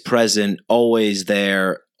always present, always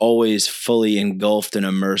there, always fully engulfed and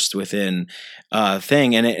immersed within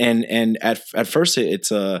thing. And at first it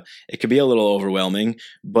could be a little overwhelming,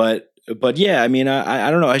 but yeah, I mean,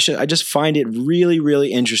 I don't know. I just find it really,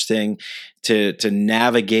 really interesting to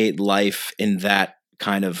navigate life in that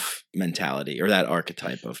kind of mentality or that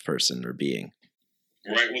archetype of person or being.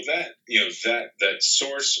 Right. Well, that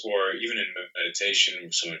source, or even in meditation,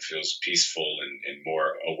 where someone feels peaceful and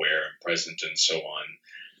more aware and present and so on,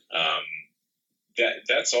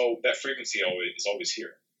 that's all. That frequency is always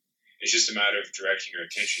here. It's just a matter of directing your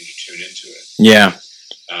attention to tune into it. Yeah.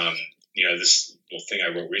 This little thing I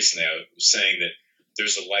wrote recently, I was saying that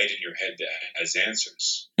there's a light in your head that has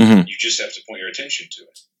answers. Mm-hmm. You just have to point your attention to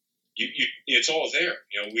it. It's all there.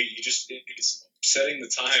 It's setting the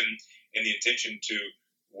time and the intention to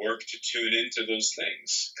work to tune into those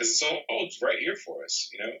things, because it's all right here for us.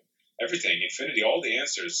 Everything, infinity, all the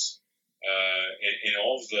answers, and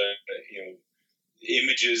all of the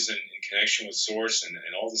images and connection with Source and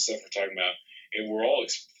all the stuff we're talking about we're all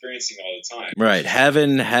experiencing all the time. Right.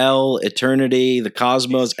 Heaven, hell, eternity, the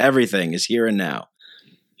cosmos, everything is here and now.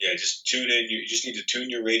 Yeah, just tune in. You just need to tune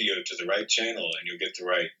your radio to the right channel, and you'll get the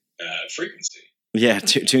right frequency. Yeah,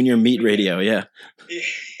 tune your meat radio. Yeah. Yeah,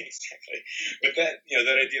 exactly. But that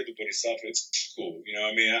that idea of the Bodhisattva, it's cool.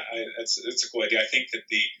 I mean, it's a cool idea. I think that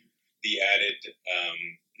the added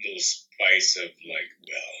little spice of like,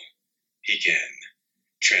 well, he can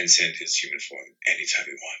transcend his human form anytime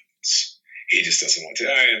he wants. He just doesn't want to.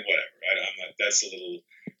 Whatever. I'm not. That's a little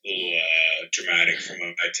dramatic for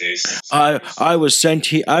my taste. I was sent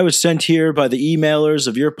here by the emailers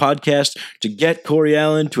of your podcast to get Corey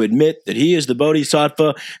Allen to admit that he is the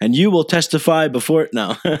Bodhisattva, and you will testify before.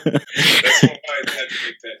 No. That's why I had to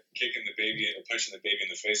make that kicking the baby or punching the baby in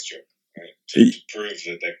the face joke, right? To prove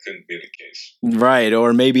that couldn't be the case. Right,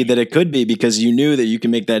 or maybe that it could be because you knew that you can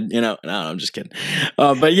make that. No, I'm just kidding.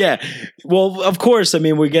 But yeah, well, of course. I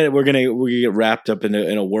mean, we get wrapped up in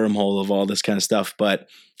a wormhole of all this kind of stuff. But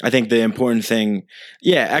I think the important thing,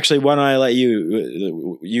 yeah. Actually, why don't I let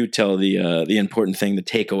you tell the important thing, the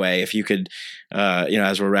takeaway, if you could,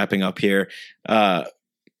 as we're wrapping up here.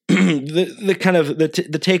 The kind of the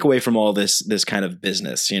takeaway from all this kind of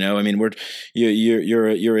business, I mean,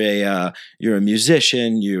 you're a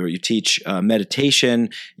musician, you teach meditation,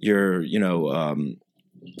 you're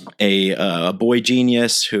a boy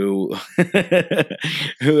genius who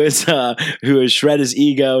has shred his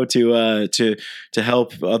ego to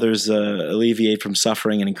help others alleviate from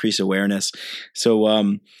suffering and increase awareness.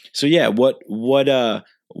 So yeah, what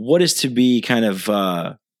is to be kind of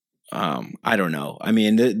I don't know. I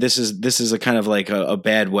mean, this is a kind of like a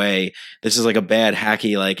bad way. This is like a bad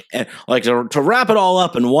hacky, like to wrap it all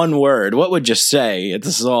up in one word. What would you say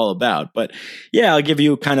this is all about? But yeah, I'll give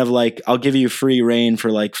you free reign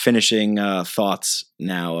for like finishing thoughts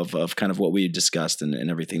now of kind of what we discussed and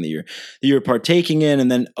everything that you're partaking in, and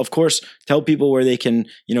then of course tell people where they can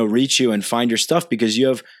reach you and find your stuff, because you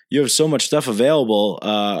have so much stuff available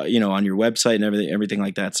on your website and everything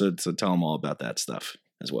like that. So tell them all about that stuff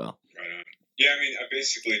as well. Yeah, I mean,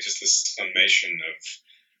 basically just this summation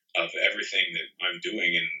of everything that I'm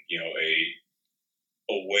doing, and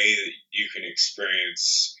a way that you can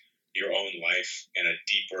experience your own life in a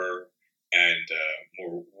deeper and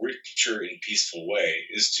more richer and peaceful way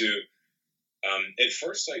is to at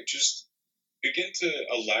first just begin to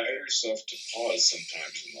allow yourself to pause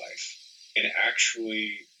sometimes in life and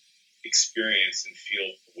actually experience and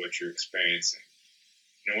feel what you're experiencing.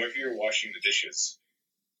 Whenever you're washing the dishes,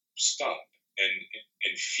 stop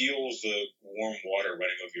and feel the warm water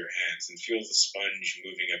running over your hands and feel the sponge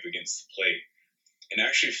moving up against the plate and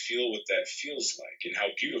actually feel what that feels like and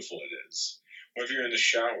how beautiful it is. Whenever you're in the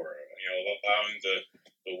shower, allowing the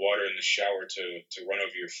water in the shower to run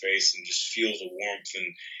over your face and just feel the warmth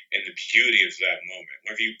and the beauty of that moment.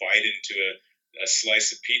 Whenever you bite into a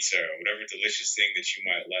slice of pizza or whatever delicious thing that you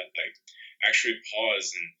might like, actually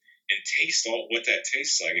pause and taste all what that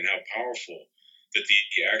tastes like and how powerful that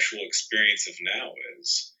the actual experience of now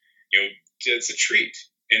is. It's a treat,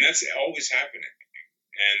 and that's always happening.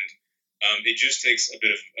 And it just takes a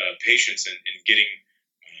bit of patience in getting,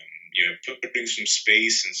 putting some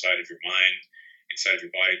space inside of your mind, inside of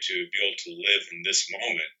your body to be able to live in this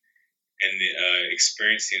moment and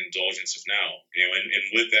experience the indulgence of now.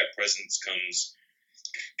 And with that presence comes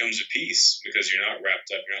a peace, because you're not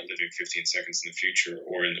wrapped up, you're not living 15 seconds in the future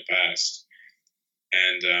or in the past.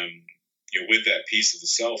 And with that piece of the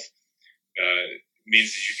self,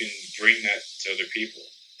 means that you can bring that to other people,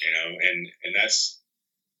 and that's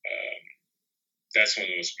one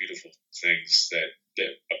of the most beautiful things that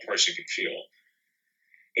a person can feel.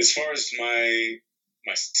 As far as my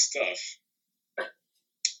stuff, I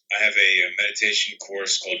have a meditation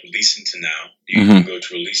course called Release Into Now. You can go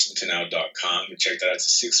to releaseintonow.com and check that out.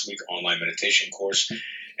 It's a 6-week online meditation course,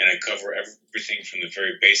 and I cover everything from the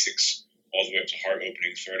very basics all the way up to heart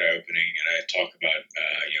opening, third eye opening, and I talk about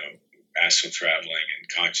astral traveling and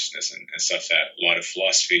consciousness and stuff, that a lot of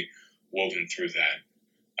philosophy woven through that.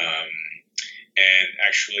 And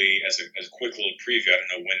actually, as a quick little preview, I don't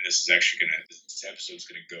know when this episode's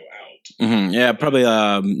gonna go out. Mm-hmm. Yeah, probably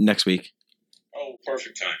next week. Oh,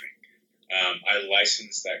 perfect timing. I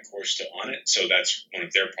licensed that course to Onnit, so that's one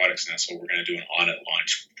of their products now. So we're gonna do an Onnit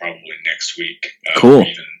launch probably next week. Cool. Or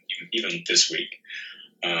even this week.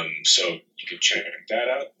 So you can check that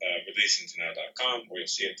out, releaseintonow.com, or you'll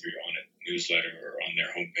see it through your Onnit newsletter or on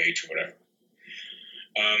their homepage or whatever.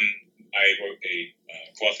 I wrote a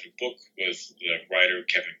co-authored book with the writer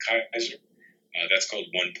Kevin Kaiser. That's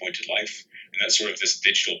called One Pointed Life. And that's sort of this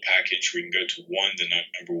digital package where you can go to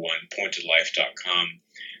pointedlife.com.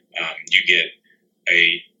 You get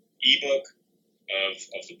a ebook,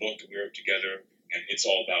 of the book that we wrote together, and it's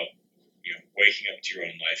all about waking up to your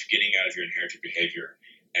own life, getting out of your inherited behavior,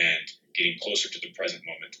 and getting closer to the present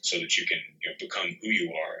moment, so that you can become who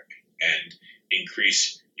you are and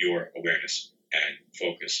increase your awareness and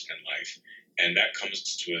focus in life. And that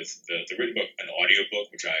comes with the written book, an audio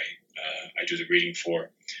book, which I do the reading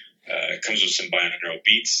for. It comes with some binaural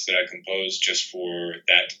beats that I composed just for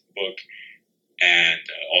that book, and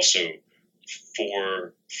also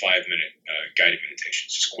 4 5-minute guided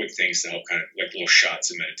meditations, just quick things to help, kind of like little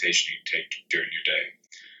shots of meditation you take during your day.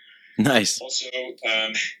 Nice. Also,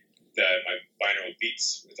 my binaural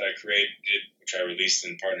beats that I created, which I released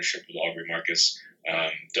in partnership with Aubrey Marcus,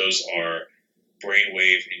 those are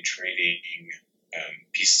brainwave entraining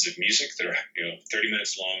pieces of music that are 30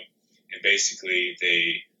 minutes long, and basically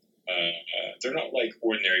they're not like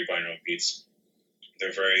ordinary binaural beats.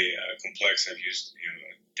 They're very complex. I've used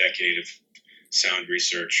a decade of sound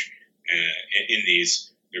research in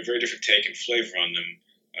these. They're very different take and flavor on them.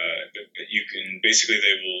 But you can basically,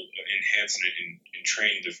 they will enhance and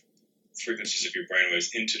train the frequencies of your brainwaves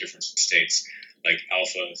into different states, like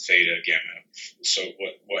alpha, theta, gamma, so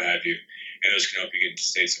what have you. And those can help you get into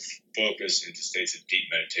states of focus, into states of deep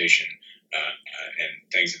meditation,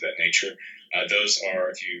 and things of that nature. Those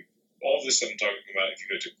are, all of this that I'm talking about, if you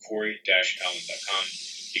go to Corey-Allen.com,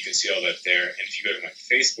 you can see all that there. And if you go to my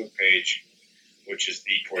Facebook page, which is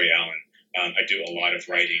the Corey Allen, I do a lot of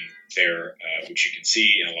writing there, which you can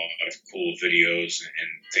see, and a lot of cool videos and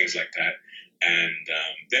things like that. And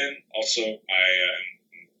then also I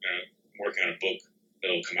am working on a book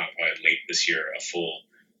that'll come out probably late this year, a full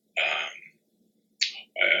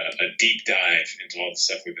a deep dive into all the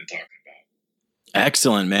stuff we've been talking about.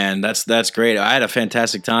 Excellent, man. That's great. I had a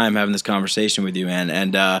fantastic time having this conversation with you, man.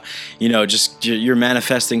 And just you're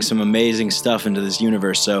manifesting some amazing stuff into this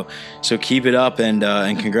universe. So keep it up, and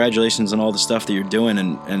congratulations on all the stuff that you're doing.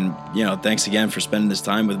 And thanks again for spending this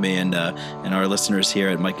time with me and our listeners here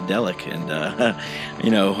at Micadelic. And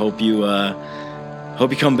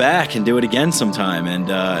hope you come back and do it again sometime,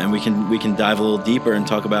 and we can dive a little deeper and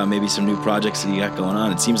talk about maybe some new projects that you got going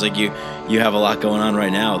on. It seems like you have a lot going on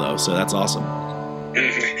right now, though, so that's awesome.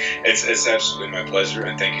 It's absolutely my pleasure,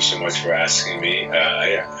 and thank you so much for asking me.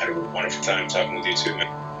 I had a wonderful time talking with you too,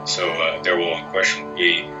 man. So there will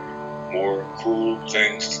unquestionably be more cool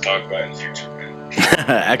things to talk about in the future, man.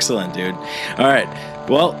 Excellent, dude. All right,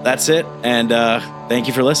 well, that's it, and thank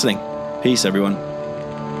you for listening. Peace, everyone.